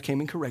my wife came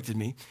and corrected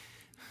me.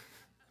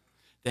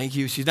 Thank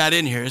you. She's not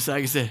in here, so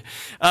like I said.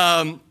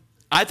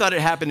 I thought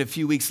it happened a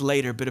few weeks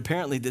later, but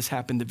apparently this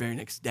happened the very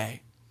next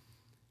day.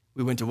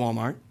 We went to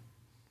Walmart.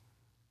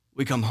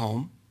 We come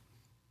home.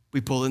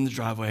 We pull in the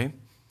driveway.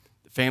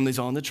 The family's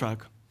all in the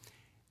truck.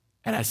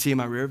 And I see in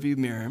my rearview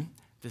mirror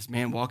this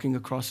man walking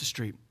across the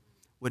street.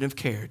 Wouldn't have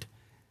cared.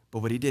 But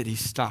what he did, he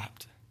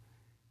stopped.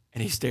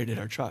 And he stared at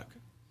our truck.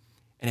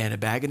 And he had a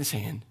bag in his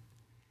hand.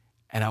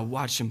 And I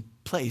watched him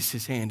place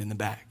his hand in the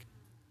bag.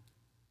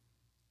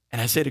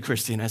 And I say to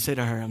Christy, and I say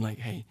to her, I'm like,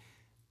 hey,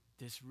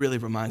 this really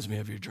reminds me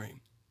of your dream.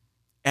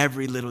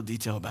 Every little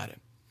detail about it.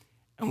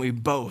 And we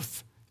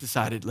both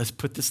decided, let's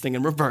put this thing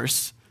in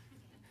reverse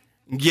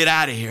and get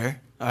out of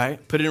here. All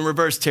right, put it in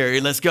reverse, Terry.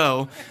 Let's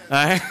go. All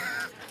right.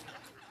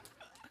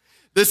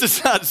 This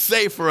is not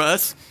safe for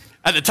us.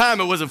 At the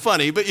time, it wasn't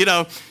funny, but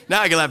now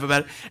I can laugh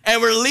about it.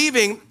 And we're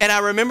leaving, and I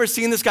remember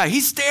seeing this guy. He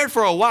stared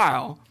for a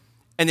while,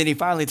 and then he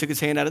finally took his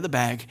hand out of the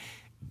bag,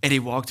 and he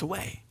walked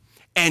away.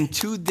 And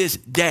to this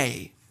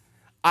day,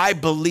 I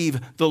believe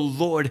the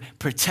Lord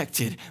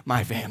protected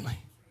my family.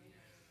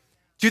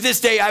 To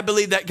this day, I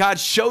believe that God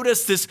showed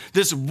us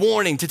this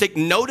warning to take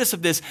notice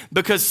of this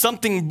because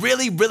something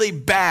really, really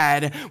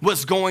bad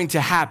was going to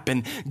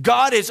happen.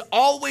 God is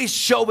always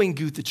showing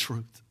you the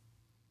truth.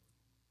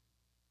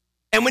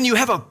 And when you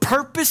have a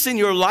purpose in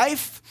your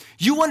life,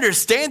 you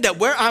understand that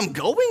where I'm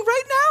going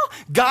right now,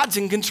 God's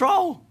in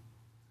control.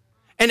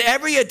 And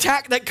every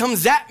attack that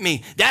comes at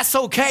me, that's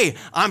okay.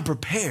 I'm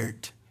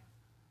prepared.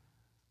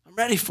 I'm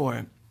ready for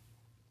it.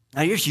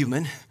 Now, you're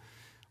human.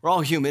 We're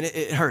all human.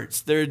 It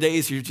hurts. There are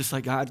days you're just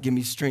like, God, give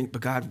me strength,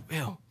 but God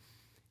will.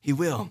 He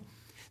will.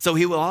 So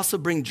he will also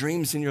bring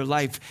dreams in your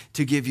life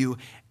to give you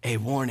a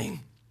warning.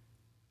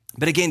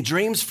 But again,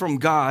 dreams from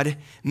God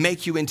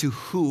make you into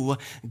who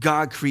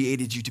God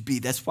created you to be.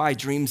 That's why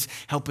dreams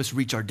help us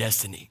reach our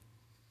destiny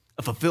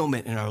a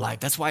fulfillment in our life.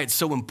 That's why it's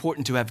so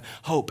important to have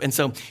hope. And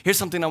so here's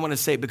something I want to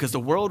say, because the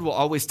world will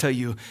always tell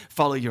you,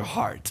 follow your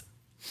heart,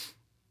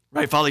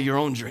 right? Follow your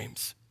own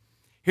dreams.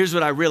 Here's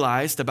what I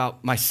realized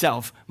about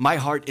myself. My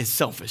heart is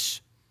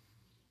selfish.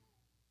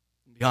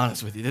 To be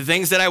honest with you, the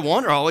things that I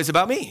want are always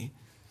about me.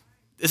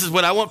 This is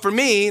what I want for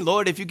me.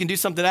 Lord, if you can do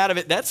something out of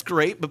it, that's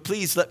great, but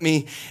please let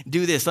me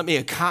do this. Let me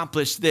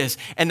accomplish this.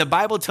 And the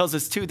Bible tells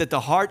us too that the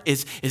heart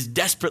is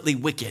desperately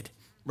wicked,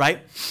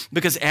 right?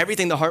 Because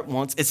everything the heart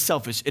wants is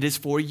selfish. It is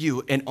for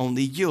you and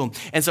only you.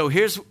 And so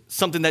here's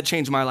something that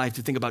changed my life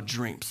to think about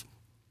dreams.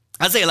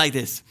 I say it like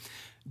this: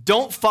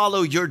 don't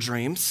follow your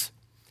dreams,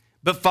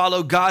 but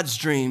follow God's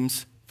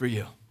dreams for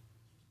you.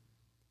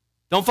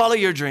 Don't follow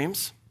your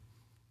dreams,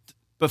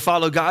 but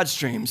follow God's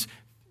dreams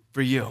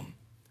for you.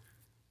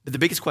 But the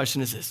biggest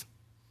question is this: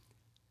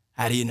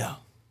 how do you know?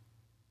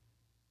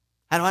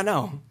 How do I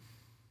know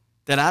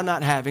that I'm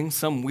not having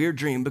some weird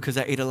dream because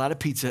I ate a lot of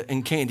pizza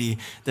and candy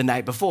the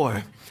night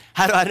before?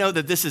 How do I know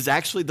that this is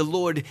actually the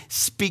Lord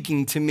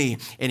speaking to me?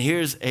 And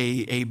here's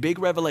a big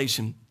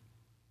revelation.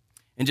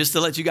 And just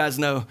to let you guys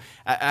know,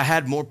 I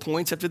had more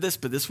points after this,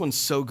 but this one's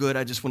so good,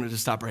 I just wanted to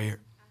stop right here,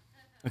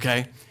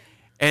 okay?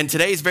 And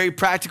today is very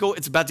practical.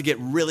 It's about to get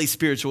really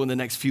spiritual in the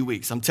next few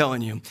weeks. I'm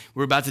telling you,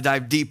 we're about to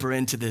dive deeper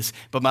into this.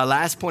 But my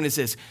last point is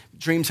this: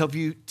 dreams help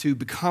you to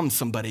become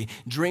somebody.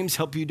 Dreams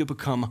help you to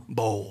become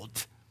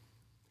bold.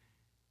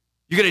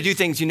 You're going to do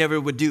things you never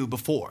would do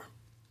before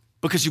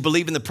because you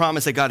believe in the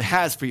promise that God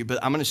has for you. But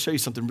I'm going to show you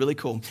something really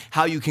cool,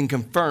 how you can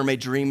confirm a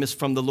dream is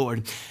from the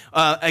Lord.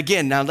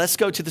 Again, now let's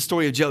go to the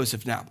story of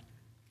Joseph now.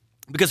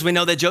 Because we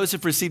know that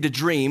Joseph received a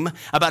dream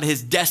about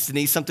his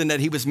destiny, something that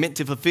he was meant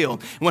to fulfill.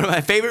 One of my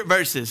favorite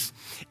verses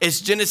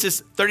is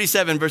Genesis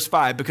 37, verse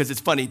 5, because it's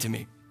funny to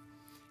me.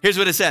 Here's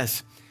what it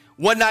says.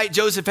 One night,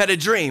 Joseph had a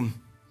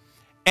dream,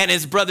 and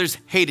his brothers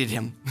hated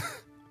him.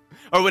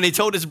 Or when he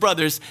told his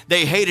brothers,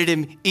 they hated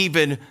him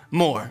even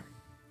more.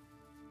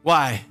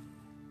 Why?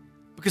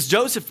 Because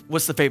Joseph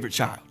was the favorite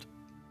child.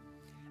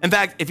 In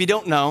fact, if you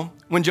don't know,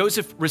 when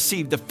Joseph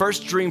received the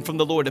first dream from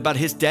the Lord about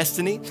his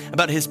destiny,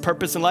 about his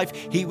purpose in life,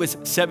 he was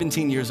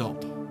 17 years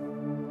old.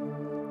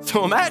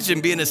 So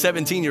imagine being a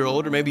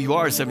 17-year-old, or maybe you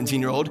are a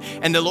 17-year-old,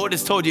 and the Lord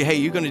has told you, hey,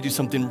 you're going to do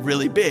something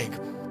really big.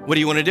 What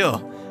do you want to do?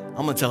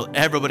 I'm going to tell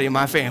everybody in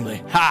my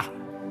family,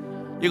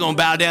 you're going to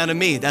bow down to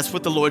me. That's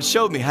what the Lord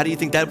showed me. How do you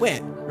think that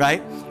went,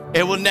 right?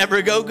 It will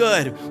never go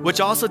good, which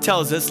also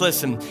tells us,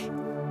 listen,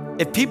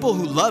 if people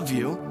who love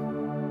you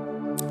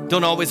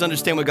don't always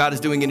understand what God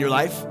is doing in your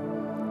life,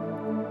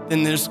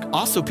 then there's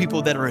also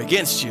people that are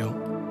against you.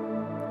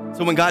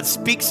 So when God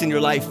speaks in your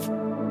life,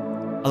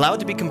 allow it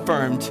to be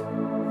confirmed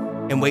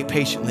and wait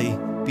patiently,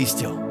 be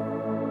still.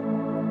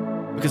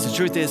 Because the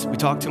truth is, we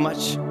talk too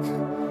much,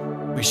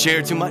 we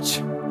share too much,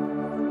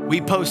 we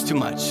post too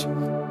much.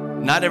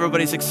 Not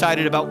everybody's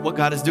excited about what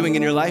God is doing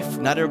in your life.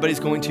 Not everybody's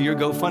going to your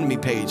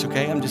GoFundMe page,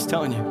 okay? I'm just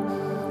telling you.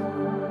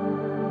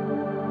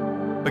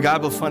 But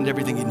God will fund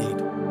everything you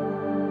need.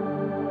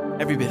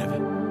 Every bit of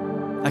it.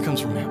 That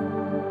comes from him.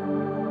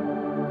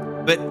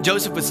 But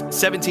Joseph was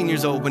 17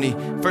 years old when he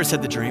first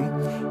had the dream.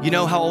 You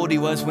know how old he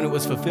was when it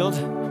was fulfilled?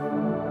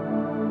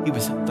 He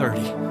was 30.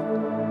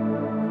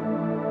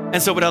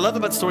 And so what I love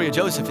about the story of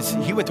Joseph is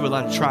he went through a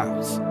lot of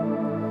trials.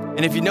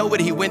 And if you know what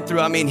he went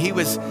through, I mean, he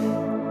was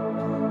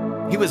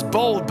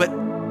bold, but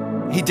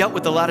he dealt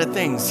with a lot of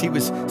things. He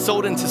was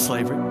sold into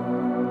slavery.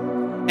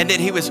 And then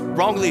he was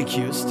wrongly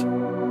accused.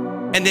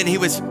 And then he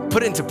was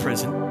put into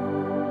prison.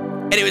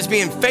 And he was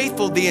being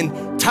faithful the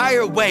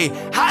entire way.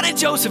 How did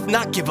Joseph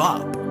not give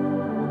up?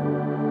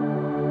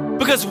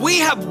 Because we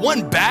have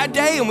one bad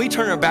day and we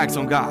turn our backs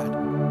on God.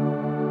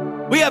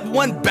 We have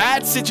one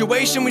bad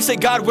situation. We say,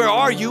 God, where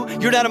are you?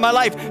 You're not in my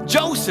life.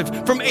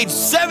 Joseph, from age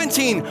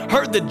 17,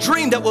 heard the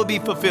dream that will be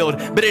fulfilled,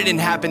 but it didn't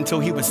happen until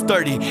he was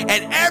 30.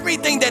 And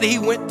everything that he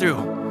went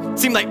through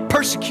seemed like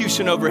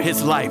persecution over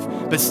his life,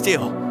 but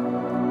still,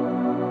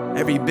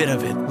 every bit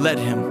of it led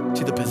him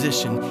to the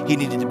position he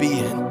needed to be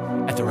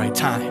in at the right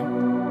time.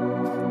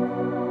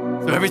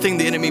 So everything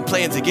the enemy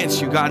plans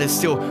against you, God is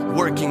still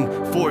working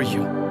for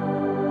you.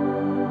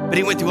 But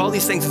he went through all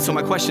these things. And so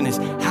my question is,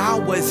 how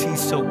was he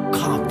so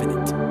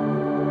confident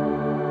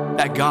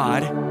that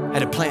God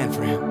had a plan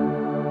for him?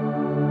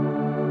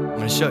 I'm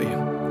going to show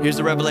you. Here's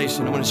the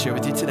revelation I want to share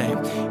with you today.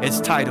 It's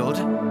titled,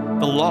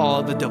 The Law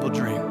of the Double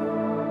Dream.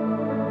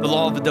 The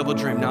Law of the Double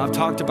Dream. Now, I've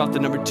talked about the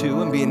number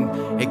 2 and being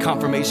a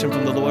confirmation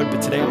from the Lord,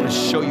 but today I want to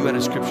show you out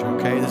of scripture,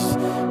 okay? This is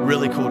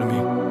really cool to me.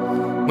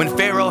 When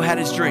Pharaoh had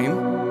his dream,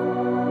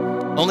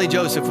 only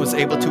Joseph was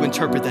able to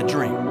interpret that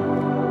dream.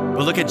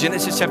 But look at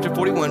Genesis chapter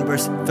 41,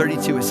 verse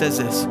 32. It says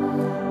this,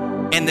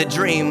 and the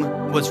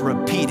dream was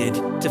repeated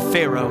to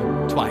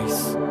Pharaoh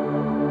twice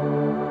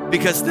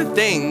because the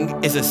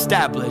thing is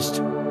established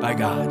by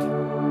God.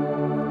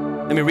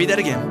 Let me read that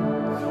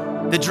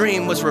again. The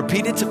dream was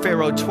repeated to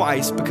Pharaoh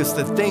twice because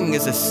the thing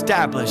is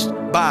established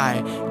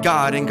by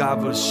God, and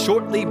God will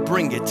shortly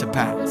bring it to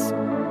pass.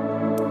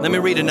 Let me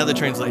read another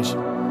translation.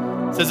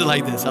 It says it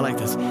like this. I like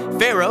this.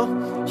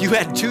 Pharaoh, you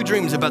had 2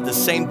 dreams about the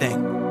same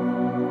thing.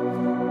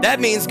 That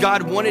means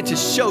God wanted to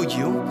show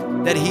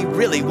you that he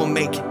really will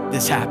make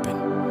this happen.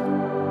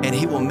 And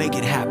he will make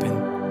it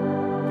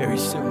happen very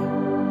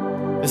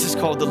soon. This is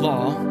called the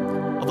law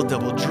of a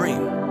double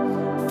dream.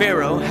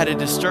 Pharaoh had a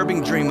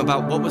disturbing dream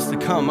about what was to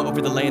come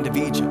over the land of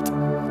Egypt.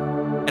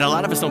 And a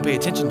lot of us don't pay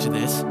attention to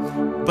this,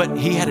 but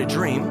he had a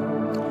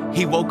dream.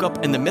 He woke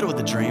up in the middle of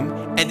the dream,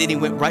 and then he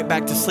went right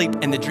back to sleep,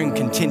 and the dream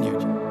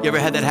continued. You ever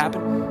had that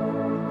happen?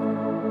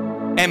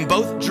 And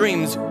both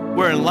dreams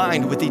were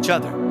aligned with each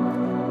other.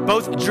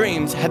 Both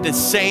dreams had the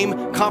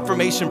same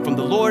confirmation from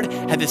the Lord,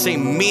 had the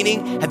same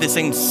meaning, had the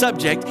same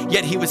subject,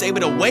 yet he was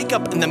able to wake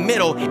up in the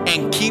middle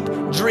and keep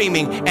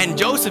dreaming. And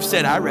Joseph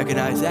said, I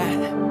recognize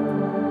that.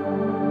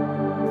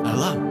 I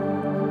love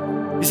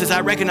it. He says,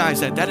 I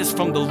recognize that. That is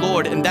from the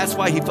Lord, and that's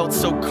why he felt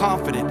so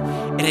confident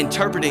in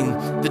interpreting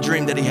the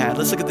dream that he had.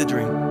 Let's look at the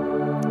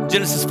dream.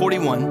 Genesis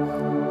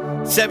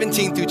 41,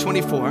 17 through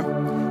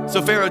 24.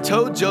 So Pharaoh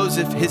told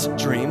Joseph his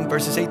dream,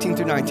 verses 18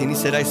 through 19. He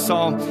said, I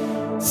saw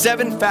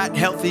 7 fat,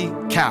 healthy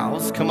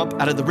cows come up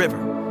out of the river,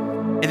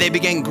 and they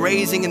began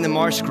grazing in the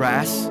marsh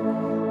grass.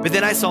 But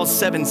then I saw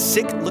 7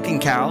 sick-looking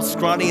cows,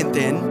 scrawny and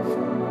thin,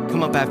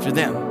 come up after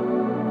them.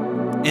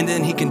 And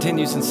then he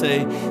continues and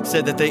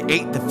said that they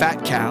ate the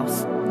fat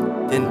cows.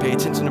 Then pay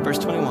attention to verse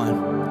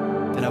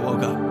 21. Then I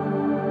woke up.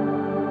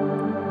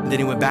 And then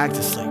he went back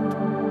to sleep.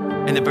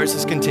 And the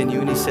verses continue,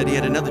 and he said he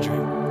had another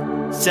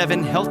dream.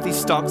 7 healthy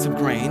stalks of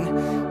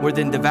grain were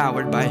then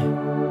devoured by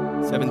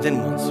 7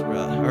 thin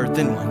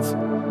ones.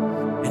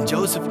 And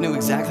Joseph knew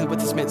exactly what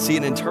this meant. See,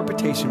 an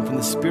interpretation from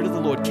the Spirit of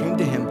the Lord came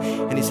to him,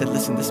 and he said,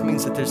 listen, this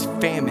means that there's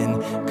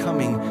famine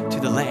coming to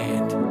the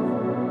land.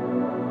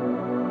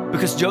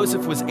 Because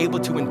Joseph was able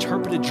to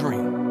interpret a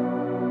dream. You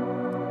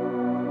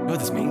know what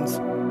this means?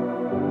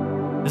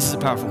 This is a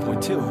powerful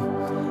point too.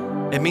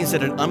 It means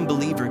that an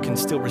unbeliever can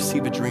still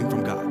receive a dream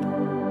from God,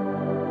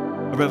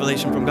 a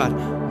revelation from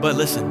God. But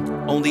listen,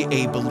 only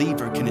a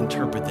believer can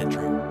interpret that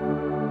dream.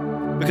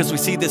 Because we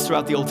see this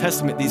throughout the Old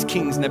Testament. These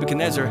kings,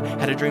 Nebuchadnezzar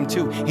had a dream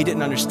too. He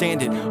didn't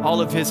understand it.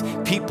 All of his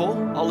people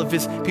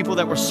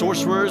that were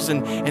sorcerers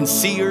and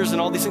seers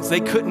and all these things, they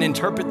couldn't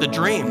interpret the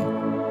dream.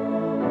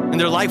 And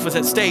their life was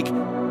at stake.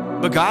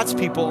 But God's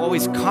people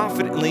always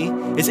confidently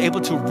is able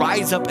to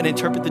rise up and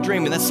interpret the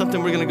dream. And that's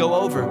something we're going to go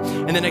over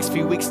in the next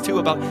few weeks too,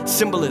 about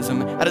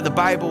symbolism out of the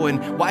Bible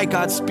and why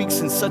God speaks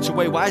in such a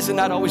way. Why is it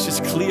not always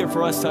just clear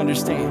for us to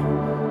understand?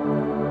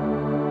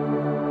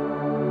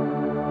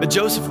 But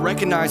Joseph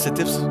recognized that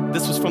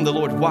this was from the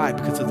Lord. Why?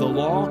 Because of the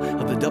law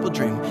of the double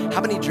dream.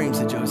 How many dreams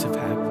did Joseph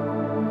have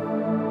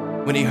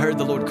when he heard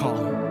the Lord call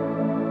him?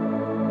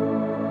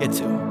 He had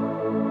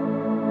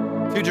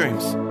 2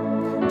 dreams.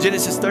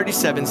 Genesis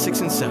 37, 6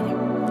 and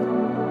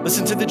 7.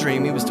 Listen to the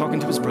dream. He was talking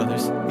to his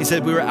brothers. He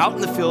said, we were out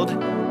in the field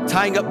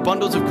tying up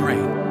bundles of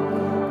grain.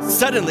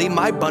 Suddenly,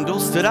 my bundle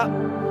stood up,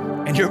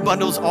 and your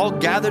bundles all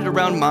gathered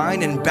around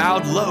mine and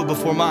bowed low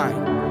before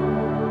mine.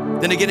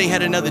 Then again, he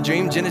had another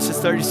dream,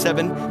 Genesis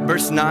 37,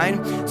 verse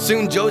 9.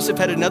 Soon Joseph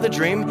had another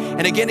dream,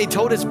 and again he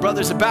told his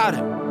brothers about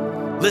it.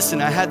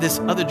 Listen, I had this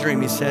other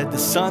dream, he said. The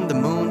sun, the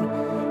moon,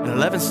 and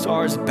 11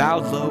 stars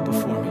bowed low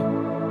before me.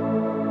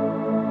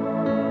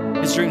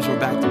 His dreams were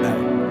back-to-back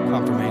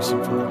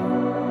confirmation from the Lord.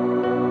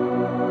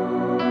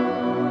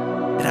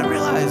 And I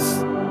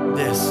realized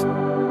this,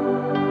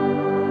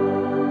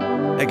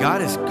 that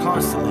God is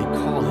constantly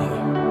calling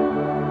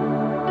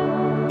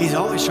you. He's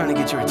always trying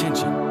to get your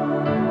attention.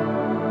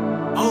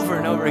 Over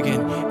and over again.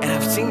 And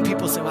I've seen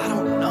people say, well, I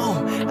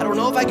don't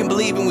know if I can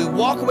believe. And we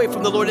walk away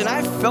from the Lord. And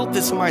I felt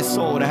this in my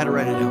soul, and I had to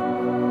write it down.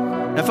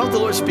 And I felt the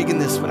Lord speaking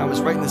this when I was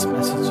writing this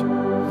message.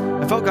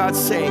 I felt God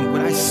saying,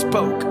 when I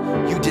spoke,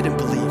 you didn't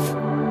believe.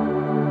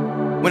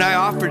 When I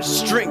offered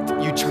strength,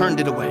 you turned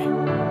it away.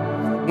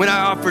 When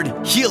I offered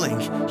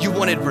healing, you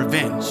wanted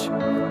revenge.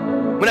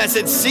 When I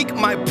said, seek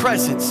my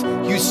presence,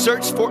 you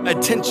searched for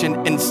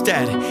attention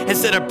instead.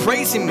 Instead of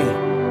praising me,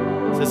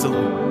 says the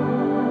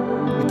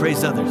Lord, you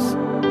praised others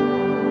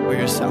or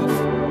yourself.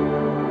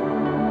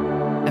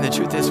 And the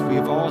truth is, we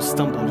have all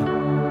stumbled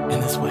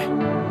in this way.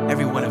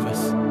 Every one of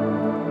us.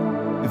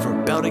 We've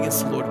rebelled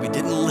against the Lord. We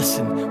didn't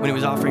listen when he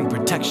was offering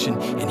protection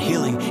and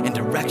healing and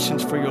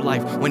directions for your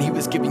life, when he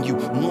was giving you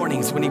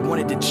warnings, when he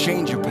wanted to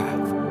change your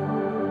path.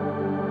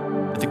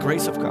 But the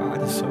grace of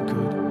God is so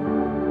good.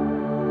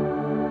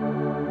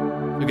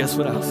 So guess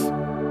what else?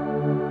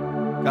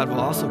 God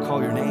will also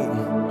call your name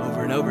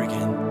over and over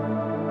again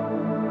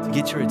to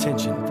get your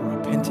attention for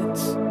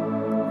repentance,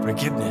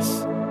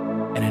 forgiveness,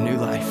 and a new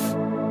life.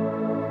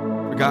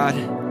 For God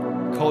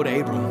called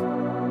Abram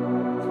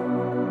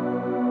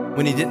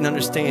when he didn't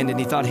understand and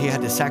he thought he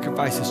had to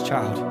sacrifice his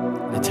child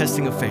in the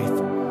testing of faith.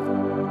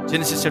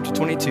 Genesis chapter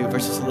 22,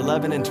 verses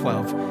 11 and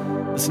 12.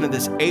 Listen to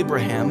this.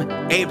 Abraham,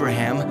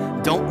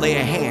 don't lay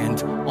a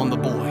hand on the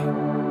boy.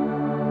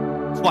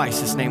 Twice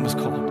his name was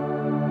called.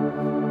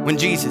 When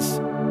Jesus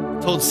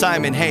told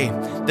Simon, hey,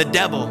 the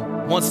devil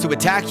wants to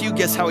attack you,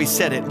 guess how he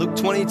said it? Luke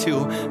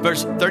 22,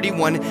 verse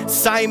 31.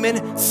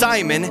 Simon,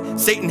 Simon,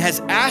 Satan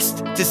has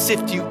asked to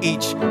sift you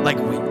each like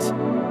wheat.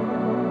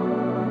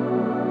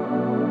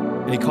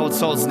 And he called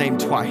Saul's name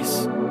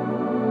twice.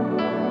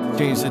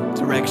 Changed the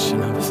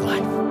direction of his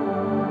life.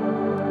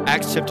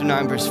 Acts chapter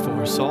 9, verse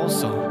 4. Saul,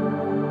 Saul,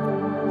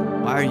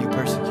 why are you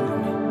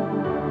persecuting me?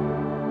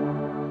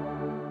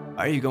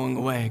 Why are you going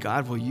away?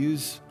 God will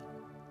use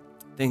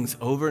things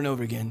over and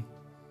over again,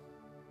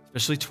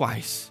 especially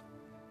twice,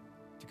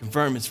 to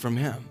confirm it's from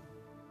him,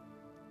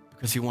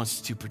 because he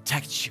wants to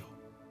protect you.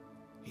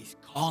 He's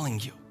calling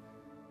you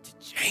to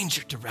change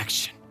your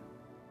direction.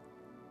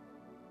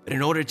 But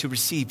in order to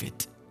receive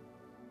it,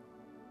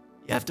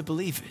 you have to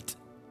believe it.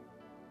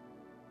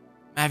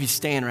 I have you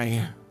stand right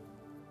here.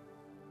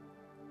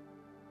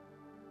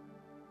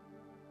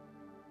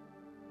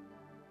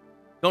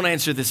 Don't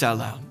answer this out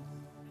loud.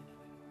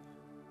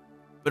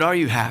 But are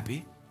you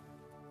happy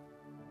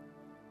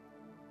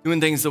doing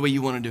things the way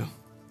you want to do?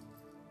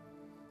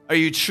 Are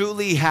you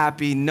truly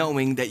happy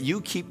knowing that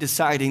you keep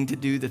deciding to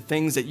do the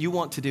things that you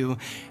want to do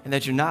and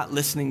that you're not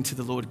listening to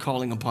the Lord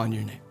calling upon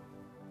your name?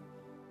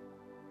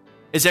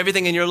 Is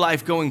everything in your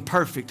life going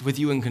perfect with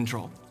you in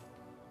control?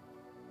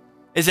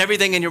 Is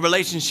everything in your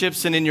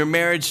relationships and in your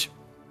marriage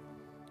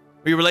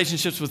or your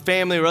relationships with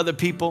family or other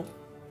people,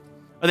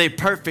 are they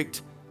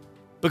perfect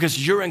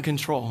because you're in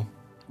control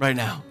right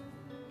now?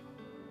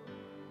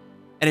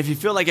 And if you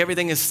feel like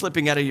everything is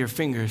slipping out of your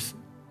fingers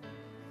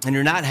and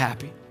you're not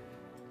happy,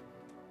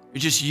 you're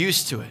just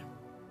used to it,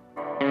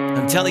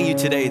 I'm telling you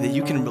today that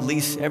you can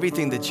release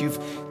everything that you've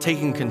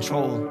taken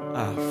control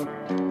of,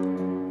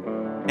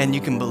 and you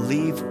can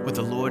believe what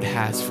the Lord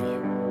has for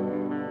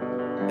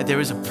you. That there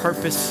is a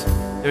purpose,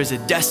 there is a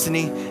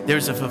destiny, there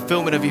is a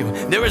fulfillment of you.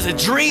 There is a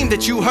dream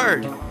that you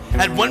heard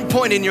at one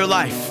point in your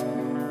life.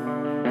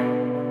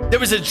 There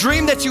was a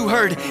dream that you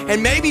heard,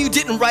 and maybe you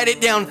didn't write it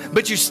down,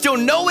 but you still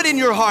know it in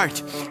your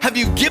heart. Have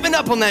you given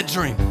up on that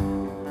dream,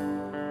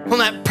 on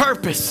that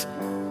purpose?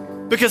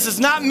 Because it's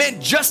not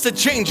meant just to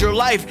change your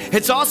life.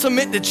 It's also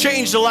meant to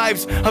change the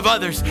lives of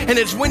others. And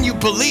it's when you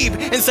believe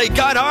and say,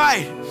 God, all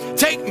right,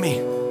 take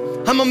me.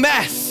 I'm a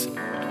mess.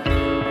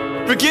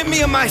 Forgive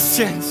me of my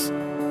sins.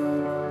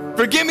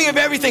 Forgive me of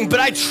everything,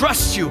 but I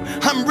trust you.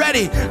 I'm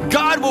ready.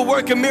 God will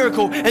work a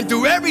miracle. And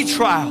through every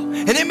trial,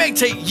 and it may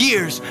take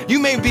years, you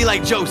may be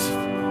like Joseph,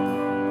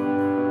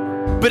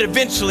 but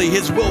eventually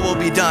his will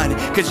be done,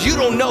 because you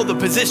don't know the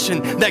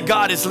position that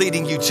God is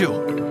leading you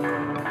to.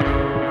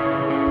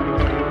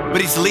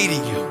 But he's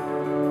leading you.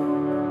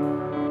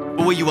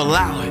 But will you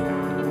allow it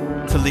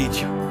to lead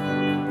you?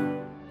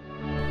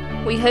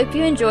 We hope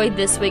you enjoyed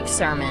this week's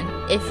sermon.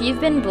 If you've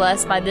been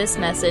blessed by this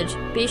message,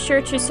 be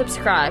sure to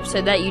subscribe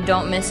so that you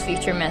don't miss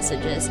future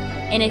messages.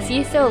 And if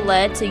you feel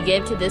led to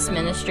give to this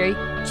ministry,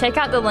 check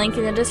out the link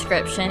in the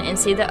description and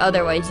see the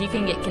other ways you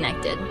can get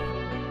connected.